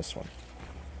and this one?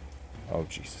 Oh,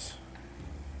 Jesus.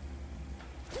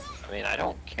 I mean, I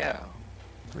don't care.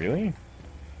 Really?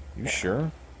 You Yeah.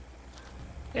 sure?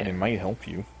 Yeah. It might help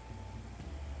you.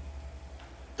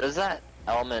 Does that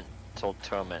elemental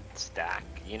torment stack,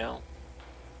 you know?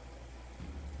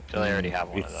 Do I already have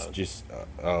one of It's those? just...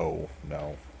 oh,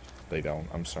 no. They don't.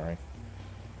 I'm sorry.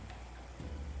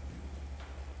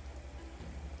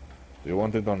 Do you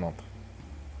want it or not?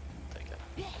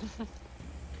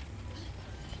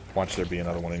 Watch there be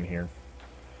another one in here.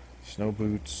 Snow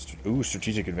boots. Ooh,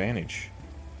 strategic advantage.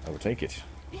 I will take it.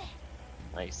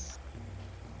 Nice.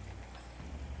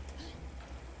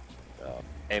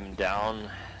 Aim down,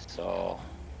 so...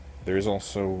 There is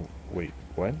also... Wait,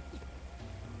 what?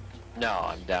 No,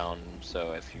 I'm down,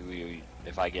 so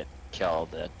if I get killed,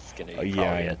 that's gonna be Yeah,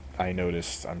 probably it. I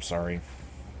noticed. I'm sorry.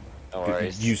 No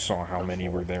worries. You saw how many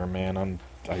were there, man.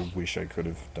 I wish I could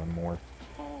have done more.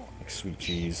 Like sweet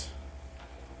cheese.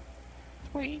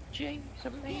 Sweet cheese,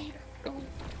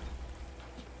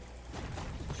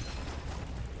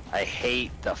 I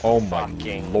hate the fucking... my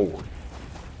lord.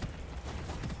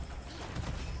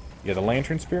 Yeah, the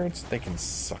lantern spirits, they can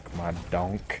suck my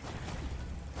donk.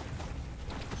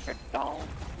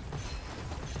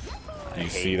 Do you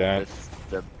see that?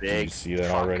 The big Did you see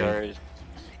that already? I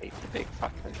hate the big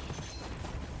fuckers.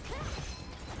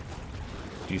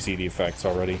 Do you see the effects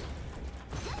already?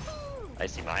 I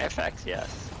see my effects,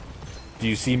 yes. Do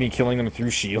you see me killing them through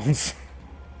shields?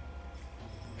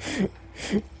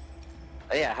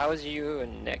 Oh yeah, how was you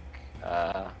and Nick?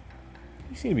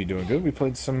 You seem to be doing good. We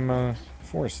played some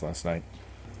Forest last night.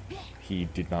 He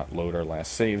did not load our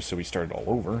last save, so we started all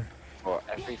over. For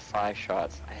every 5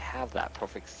 shots, I have that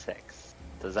perfect 6.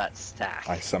 Does that stack?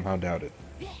 I somehow doubt it.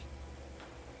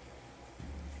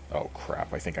 Oh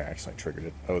crap, I think I accidentally triggered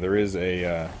it. Oh, there is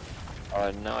a,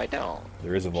 Oh, no, I don't.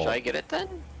 there is a vault. Should I get it then?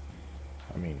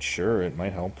 I mean, sure, it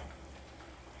might help.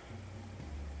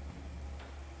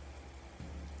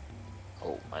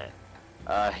 Oh, man.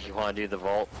 You want to do the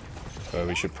vault?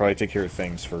 We should probably take care of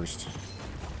things first.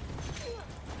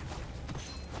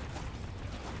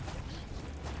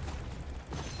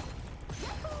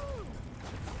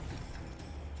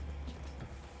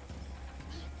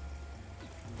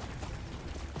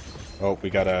 Oh,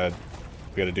 we got a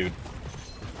dude.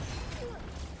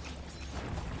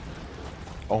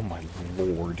 Oh my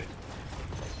lord.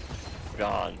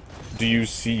 Gone. Do you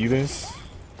see this?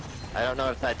 I don't know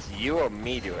if that's you or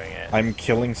me doing it. I'm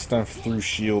killing stuff through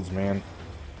shields, man.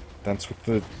 That's what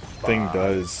the thing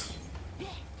does.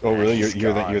 Oh really?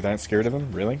 You're that scared of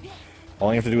him? Really? All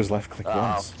you have to do is left click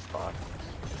once. Fuck.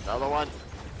 Another one?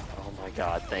 Oh my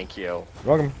god, thank you. You're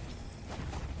welcome.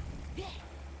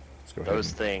 Let's go ahead.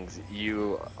 Those things,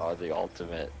 you are the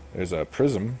ultimate. There's a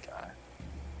prism. Guy.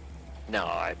 No,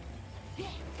 I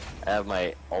have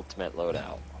my ultimate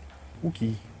loadout.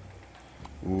 Wookie.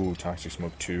 Ooh, Toxic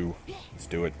Smoke 2. Let's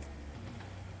do it.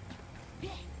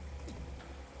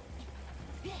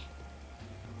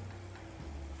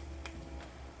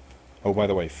 Oh, by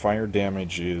the way, fire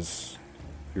damage is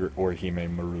your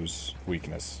Orihime Maru's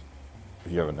weakness,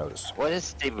 if you haven't noticed. What is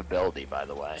stability, by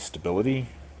the way? Stability?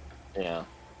 Yeah.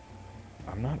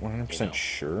 I'm not 100%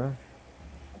 sure.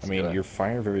 I mean, do it. your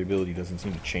fire variability doesn't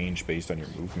seem to change based on your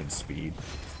movement speed,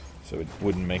 so it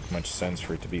wouldn't make much sense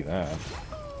for it to be that.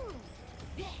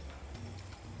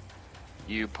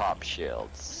 You pop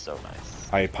shields, so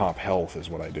nice. I pop health is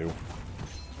what I do.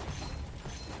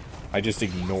 I just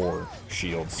ignore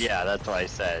shields. Yeah, that's what I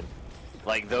said.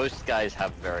 Like, those guys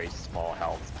have very small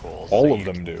health pools. All of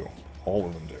them do. All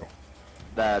of them do.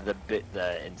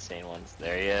 The insane ones.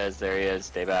 There he is, there he is.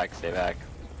 Stay back, stay back.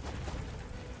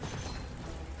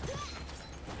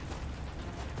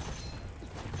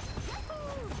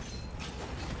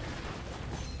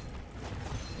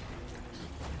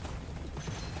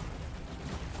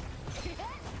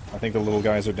 I think the little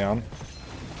guys are down.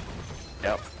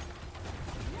 Yep.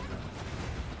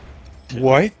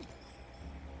 What?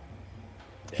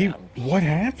 Damn. What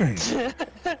happened?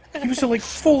 He was at like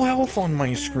full health on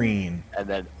my screen. And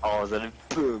then all of a sudden,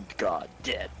 boom, God,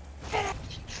 dead.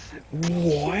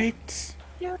 What?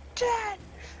 You're dead!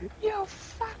 You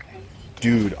fucking...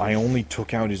 Dude, I only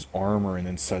took out his armor and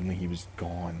then suddenly he was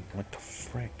gone. What the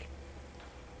frick?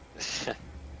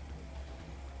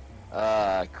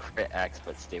 Crit X,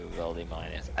 but stability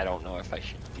minus. I don't know if I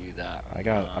should do that. I'm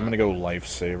gonna go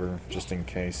lifesaver, just in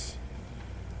case.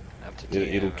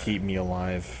 It'll keep me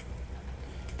alive.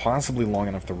 Possibly long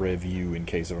enough to rev you in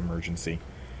case of emergency.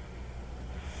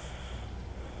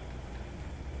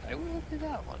 I will do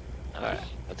that one. Alright,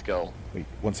 let's go. Wait,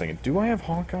 one second. Do I have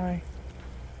Hawkeye?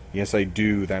 Yes, I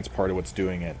do. That's part of what's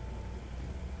doing it.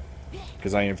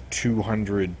 Because I have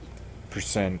 200%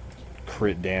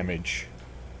 crit damage.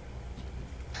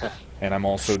 And I'm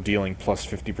also dealing plus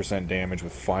 50% damage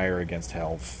with fire against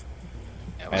health.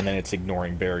 And then it's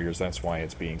ignoring barriers. That's why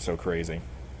it's being so crazy.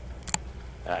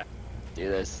 Alright, do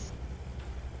this.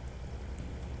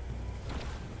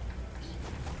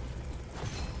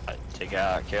 Take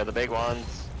care of the big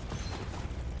ones.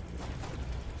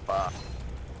 Fuck.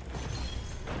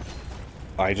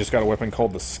 I just got a weapon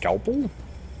called the Scalpel?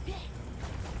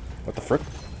 What the frick?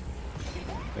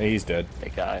 Hey, he's dead.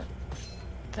 Hey guy.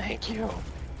 Thank you.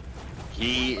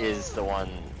 He is the one,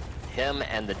 him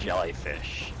and the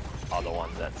jellyfish are the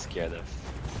ones that scare the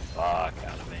fuck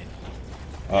out of me.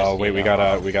 Oh, wait, we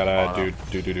gotta,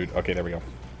 dude. Okay, there we go.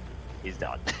 He's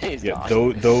done. He's yeah,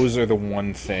 done. those are the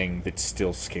one thing that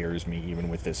still scares me, even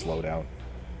with this loadout.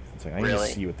 It's like, I need to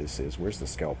see what this is. Where's the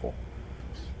Scalpel?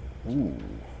 Ooh.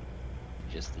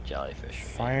 Just the jellyfish.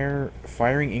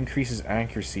 Firing increases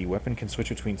accuracy. Weapon can switch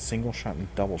between single shot and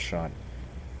double shot.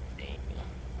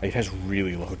 It has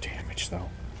really low damage, though.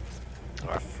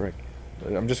 What the frick?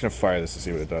 I'm just gonna fire this to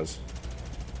see what it does.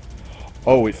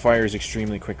 Oh, it fires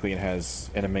extremely quickly and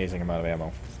has an amazing amount of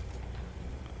ammo.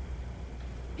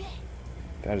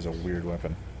 That is a weird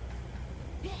weapon.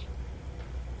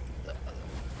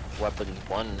 Weapons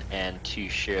 1 and 2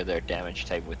 share their damage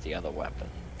type with the other weapon.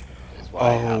 Is what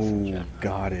I have in general.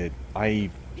 Got it. I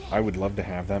would love to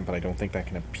have that, but I don't think that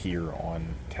can appear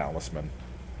on Talisman.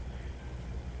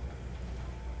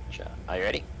 Are you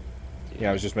ready? Yeah,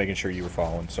 I was just making sure you were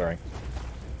following. Sorry.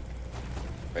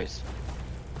 Race.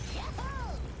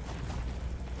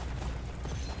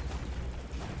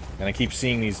 And I keep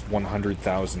seeing these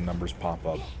 100,000 numbers pop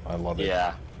up. I love it.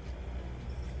 Yeah.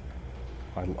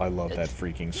 I love that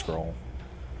freaking scroll.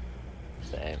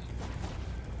 Same.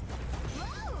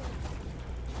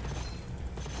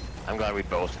 I'm glad we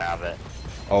both have it.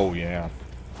 Oh, yeah.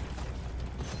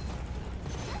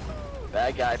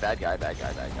 Bad guy, bad guy, bad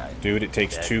guy, bad guy. Dude, it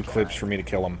takes 2 clips for me to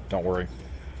kill him. Don't worry.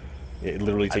 It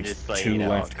literally takes 2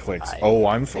 left clicks. Oh,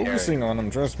 I'm focusing on him,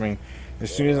 trust me.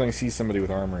 As soon as I see somebody with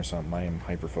armor or something, I am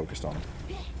hyper-focused on them.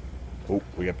 Oh,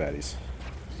 we got baddies.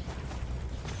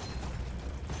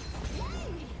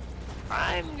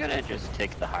 I'm gonna just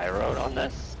take the high road on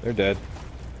this. They're dead.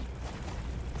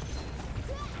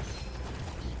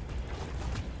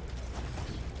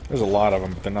 There's a lot of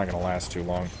them, but they're not gonna last too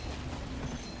long.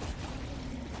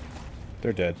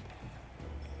 They're dead.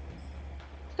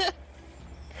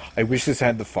 I wish this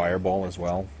had the fireball as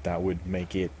well. That would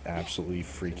make it absolutely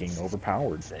freaking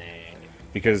overpowered. Insane.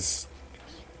 Because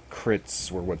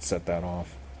crits were what set that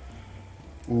off.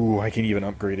 Ooh, I can even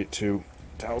upgrade it to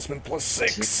Talisman plus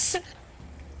 6.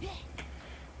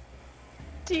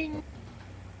 Ding.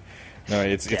 No,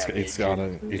 it's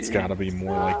gotta be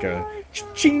more like a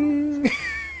ching.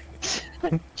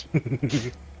 Oh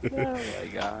my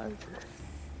god.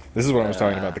 This is what I was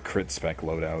talking about, the crit spec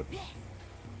loadout.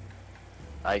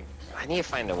 I need to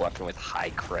find a weapon with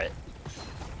high crit.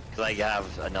 Because I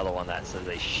have another one that says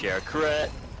they share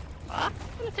crit. I'm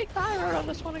gonna take the high road on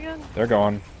this one again. They're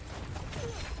gone.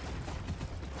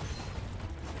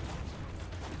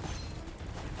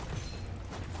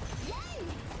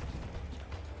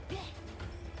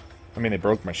 I mean, they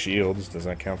broke my shields. Does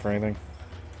that count for anything?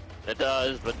 It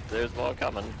does, but there's more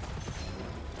coming.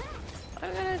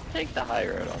 I'm gonna take the high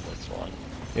road on this one.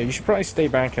 Yeah, you should probably stay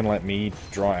back and let me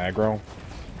draw aggro,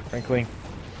 frankly.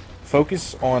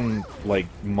 Focus on, like,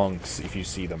 monks if you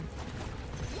see them.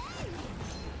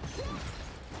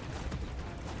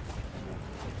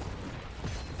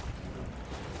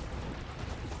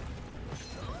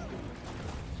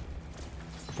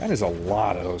 That is a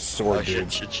lot of those sword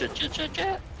dudes.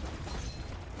 Shit.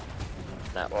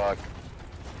 Network.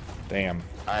 Damn.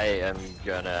 I am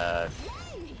gonna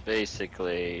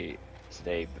basically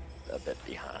stay a bit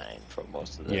behind for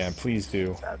most of this. Yeah, please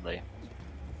do. Sadly.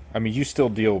 I mean, you still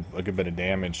deal a good bit of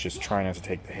damage, just try not to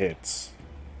take the hits.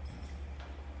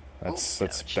 That's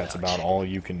about all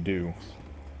you can do.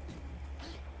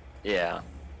 Yeah.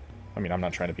 I mean, I'm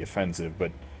not trying to be offensive,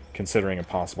 but considering a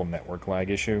possible network lag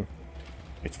issue,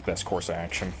 it's the best course of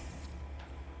action.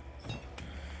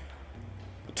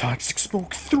 Toxic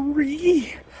Smoke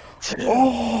 3!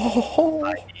 Oh!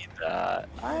 I need that.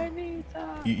 I need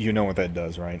that. You know what that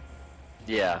does, right?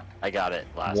 Yeah, I got it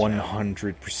last round.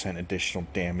 100% additional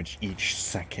damage each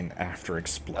second after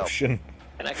explosion. Oh,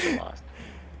 connection lost.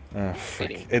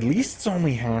 Frick. At least it's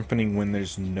only happening when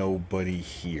there's nobody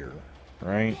here,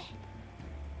 right?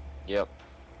 Yep.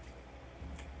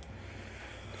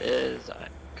 It is.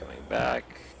 I'm coming back.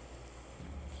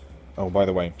 Oh, by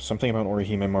the way, something about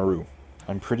Orihime Maru.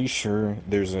 I'm pretty sure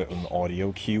there's an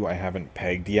audio cue I haven't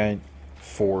pegged yet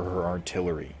for her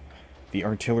artillery. The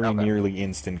artillery nearly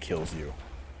instant kills you,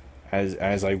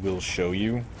 as I will show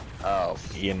you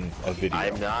in a video.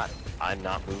 I'm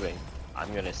not moving.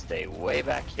 I'm gonna stay way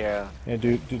back here. Yeah,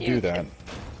 do that.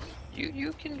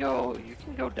 You can go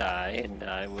die, and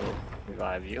I will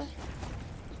revive you.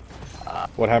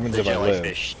 What happens if I live?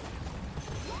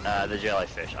 The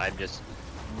jellyfish. I'm just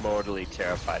mortally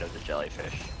terrified of the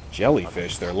jellyfish.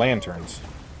 Jellyfish? They're lanterns.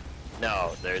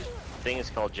 No, there's things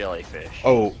called jellyfish.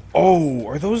 Oh, oh,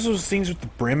 are those things with the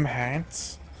brim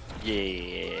hats?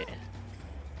 Yeah.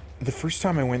 The first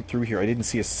time I went through here, I didn't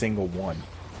see a single one.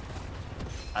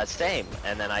 Same.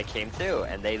 And then I came through,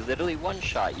 and they literally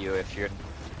one-shot you if you're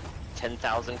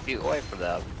 10,000 feet away from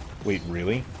them. Wait,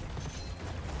 really?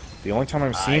 The only time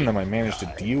I've seen them, I managed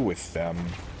to deal with them.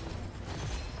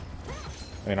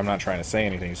 I mean, I'm not trying to say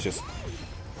anything, it's just...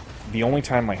 The only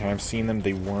time I have seen them,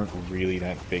 they weren't really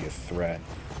that big a threat.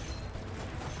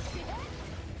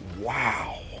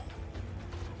 Wow.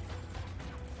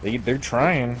 They're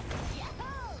trying.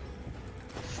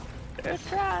 They're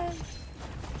trying.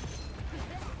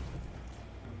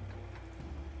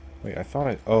 Wait, I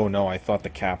thought oh no, I thought the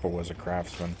Kappa was a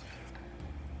craftsman.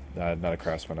 Not a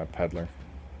craftsman, a peddler.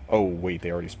 Oh wait,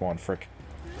 they already spawned, frick.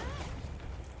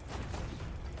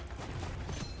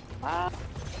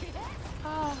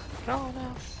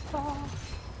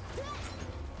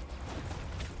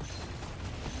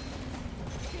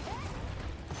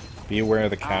 Be aware of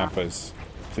the Kappas.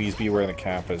 Please be aware of the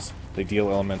Kappas. They deal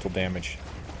elemental damage.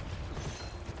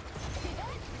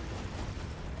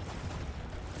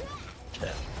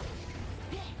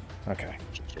 Okay.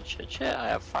 Shit, I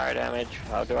have fire damage.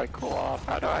 How do I cool off?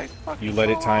 How do I fucking You let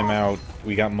it cool time off? out.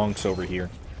 We got monks over here.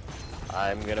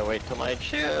 I'm gonna wait till my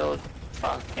shield.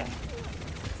 Fucking.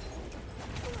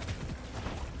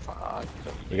 Fuck.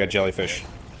 We got jellyfish.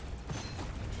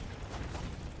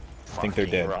 I think they're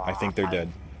dead. Fucking I think they're rod.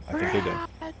 dead. I think they're dead.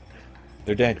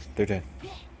 They're dead. They're dead.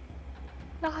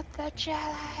 Not the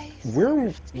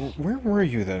jellies. Where were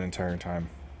you that entire time?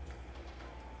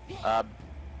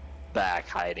 Back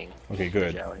hiding. Okay,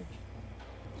 good. Jelly.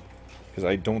 Because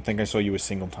I don't think I saw you a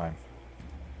single time.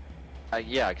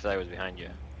 Yeah, because I was behind you.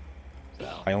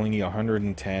 So. I only need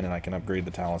 110 and I can upgrade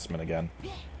the talisman again.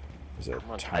 Is it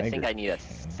I tiger? think I need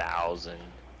 1,000.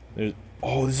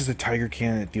 Oh, this is a tiger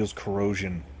cannon that deals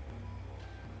corrosion.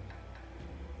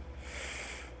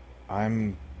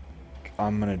 I'm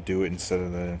gonna do it instead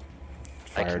of the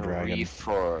fire dragon.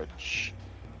 Reforge.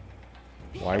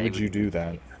 Why would you do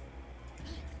that?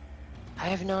 I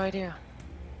have no idea.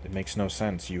 It makes no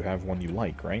sense. You have one you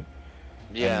like, right?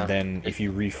 Yeah. And then if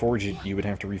you reforge it, you would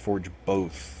have to reforge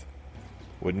both,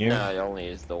 wouldn't you? No, it only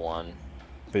is the one.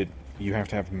 But you have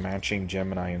to have matching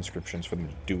Gemini inscriptions for them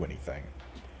to do anything.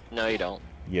 No, you don't.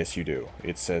 Yes, you do.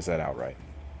 It says that outright.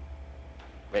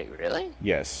 Wait, really?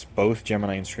 Yes, both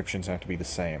Gemini inscriptions have to be the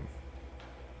same.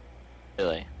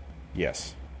 Really?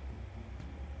 Yes.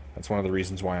 That's one of the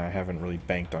reasons why I haven't really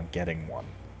banked on getting one.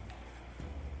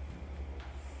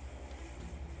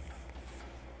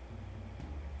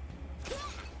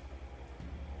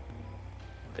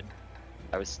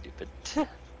 I was stupid.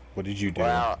 What did you do?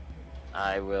 Well,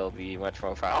 I will be much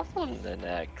more powerful in the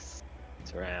next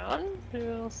round.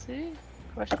 We'll see.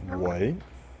 Question mark. What?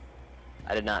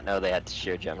 I did not know they had to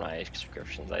share Gemini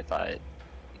inscriptions. I thought it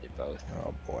did both.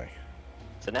 Oh boy.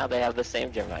 So now they have the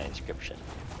same Gemini inscription.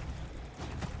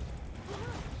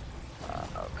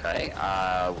 Okay.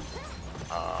 I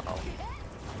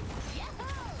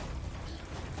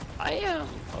am.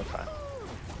 Okay.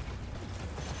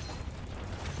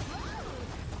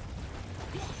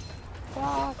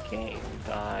 Fucking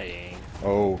dying.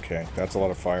 Okay, that's a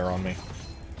lot of fire on me.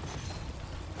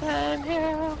 I'm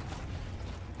here.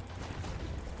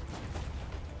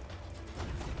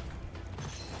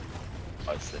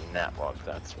 Oh, it's the network,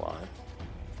 that's why.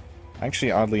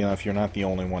 Actually, oddly enough, you're not the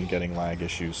only one getting lag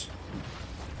issues.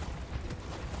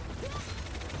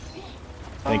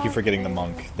 Thank you for getting the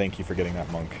monk. Thank you for getting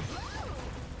that monk.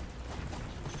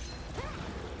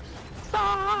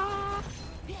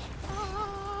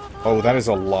 Oh, that is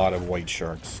a lot of white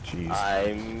sharks. Jeez.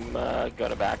 I'm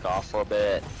gonna back off for a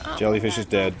bit. Jellyfish is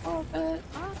dead. Just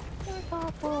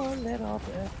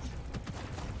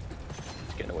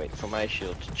gonna wait for my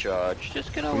shield to charge.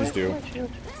 Just gonna Please wait do. for my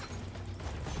shield.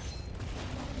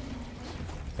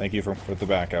 Thank you for the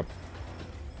backup.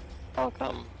 Oh,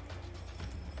 come.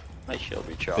 My shield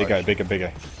recharged. Big guy, big guy, big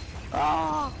guy.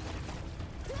 Ah!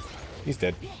 He's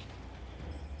dead.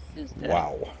 He's dead.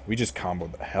 Wow. We just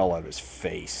comboed the hell out of his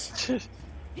face.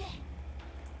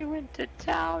 He went to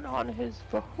town on his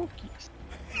bahookies.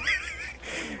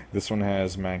 This one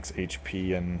has max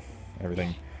HP and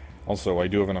everything. Also, I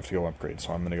do have enough to go upgrade,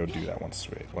 so I'm gonna go do that once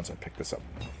I pick this up.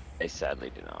 I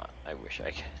sadly do not. I wish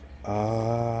I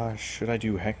could. Should I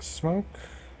do Hex Smoke?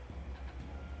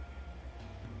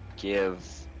 Give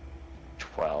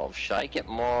 12. Should I get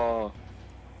more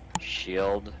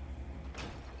shield?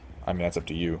 I mean, that's up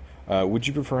to you. Would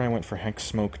you prefer I went for Hex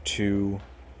Smoke 2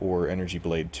 or Energy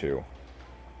Blade 2?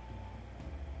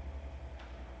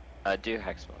 Do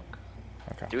Hex Smoke.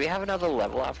 Okay. Do we have another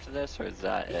level after this, or is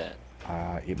that it?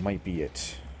 It might be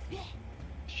it.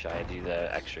 Should I do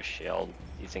the extra shield?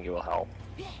 You think it will help?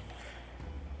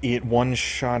 It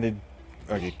one-shotted...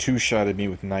 Okay, two-shotted me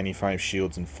with 95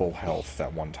 shields and full health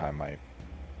that one time I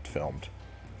filmed.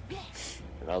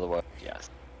 In other words, yes.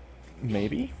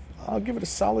 Maybe? I'll give it a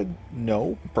solid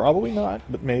no. Probably not,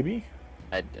 but maybe.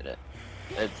 I did it.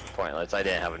 It's pointless. I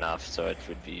didn't have enough, so it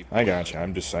would be... I gotcha.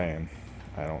 I'm just saying.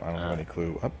 I don't have any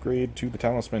clue. Upgrade to the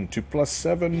talisman to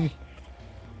 +7.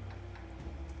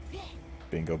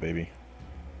 Bingo, baby.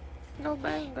 No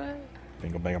bang bang.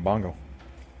 Bingo, bang, bongo.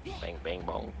 Bang bang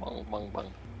bong bong bong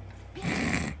bong.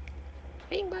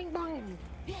 Bing bang bong.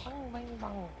 Bong bang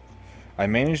bong. I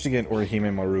managed to get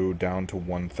Orihime Maru down to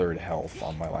 1/3 health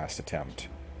on my last attempt.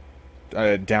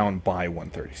 Down by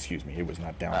 1/3, excuse me. It was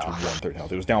not down to 1/3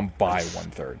 health. It was down by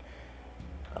 1/3.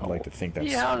 I'd like to think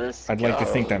that's... I'd like to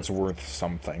think that's worth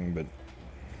something, but...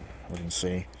 we can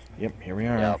see. Yep, here we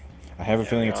are. Yep. I have a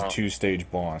feeling it's a 2-stage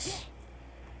boss.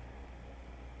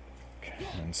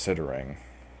 Considering.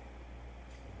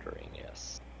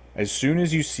 Yes. As soon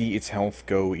as you see its health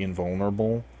go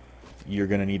invulnerable, you're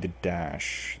gonna need to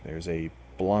dash. There's a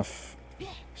bluff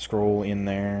scroll in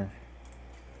there.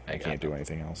 I can't do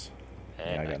anything else.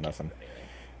 Yeah, I got nothing.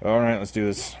 Alright, let's do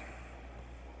this.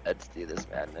 Let's do this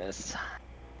madness.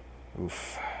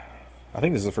 Oof. I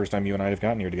think this is the first time you and I have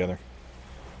gotten here together.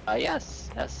 Yes,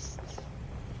 yes.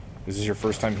 Is this your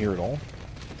first time here at all?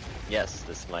 Yes,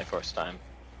 this is my first time.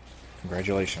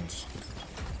 Congratulations.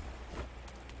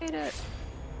 Hate it.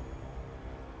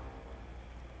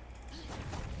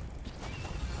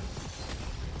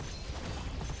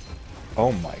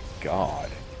 Oh my god.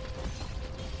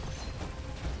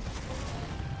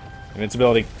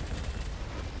 Invincibility.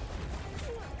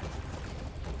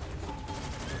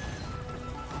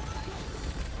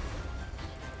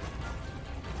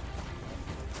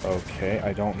 Okay,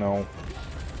 I don't know.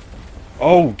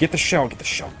 Oh, get the shell, get the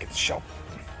shell, get the shell.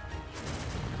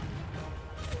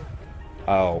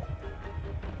 Oh.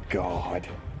 God.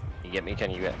 You get me?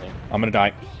 Can you get me? I'm gonna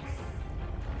die.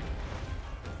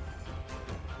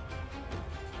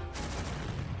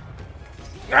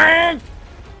 Ah!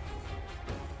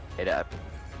 Hit up.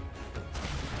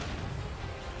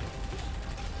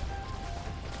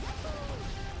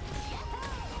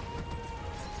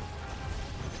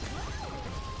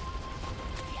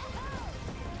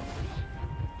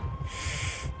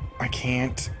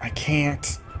 I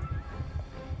can't.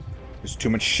 There's too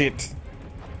much shit.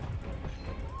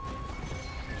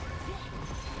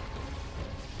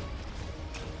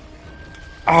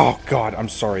 Oh, God, I'm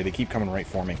sorry. They keep coming right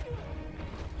for me.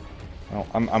 Well,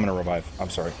 I'm gonna revive. I'm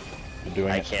sorry. I'm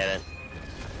doing it. I can't.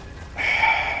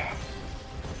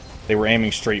 They were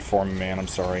aiming straight for me, man. I'm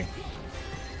sorry.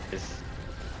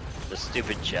 The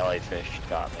stupid jellyfish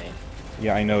got me.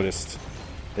 Yeah, I noticed.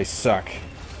 They suck.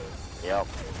 Yep.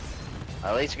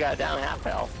 At least you got down half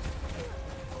health.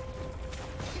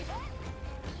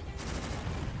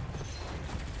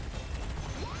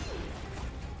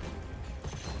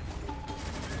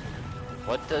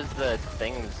 What does the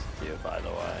things do, by the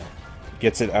way?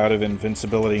 Gets it out of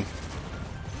invincibility.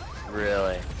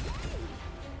 Really?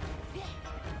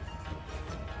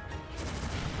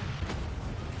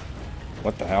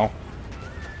 What the hell?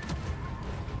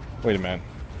 Wait a minute.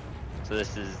 So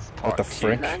this is part What the 2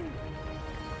 frick? then?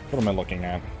 What am I looking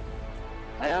at?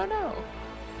 I don't know.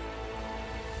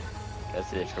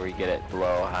 Guess if we get it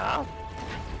below half.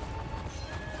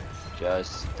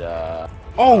 Just,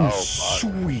 Oh, fuck.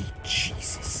 sweet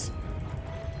Jesus.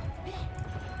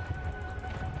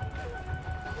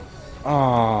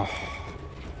 Ah.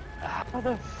 How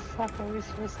the fuck are we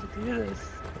supposed to do this?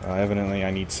 Evidently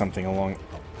I need something along...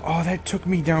 Oh, that took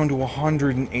me down to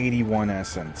 181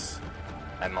 essence.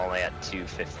 I'm only at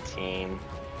 215.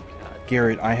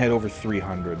 Garrett, I had over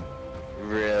 300.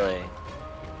 Really?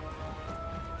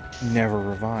 Never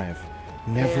revive.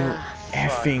 Never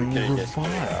effing we could've just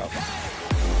revive.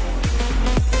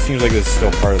 Seems like this is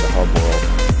still part of the hub world.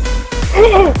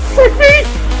 Oh, fuck me!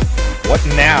 What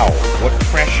now? What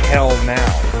fresh hell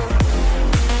now?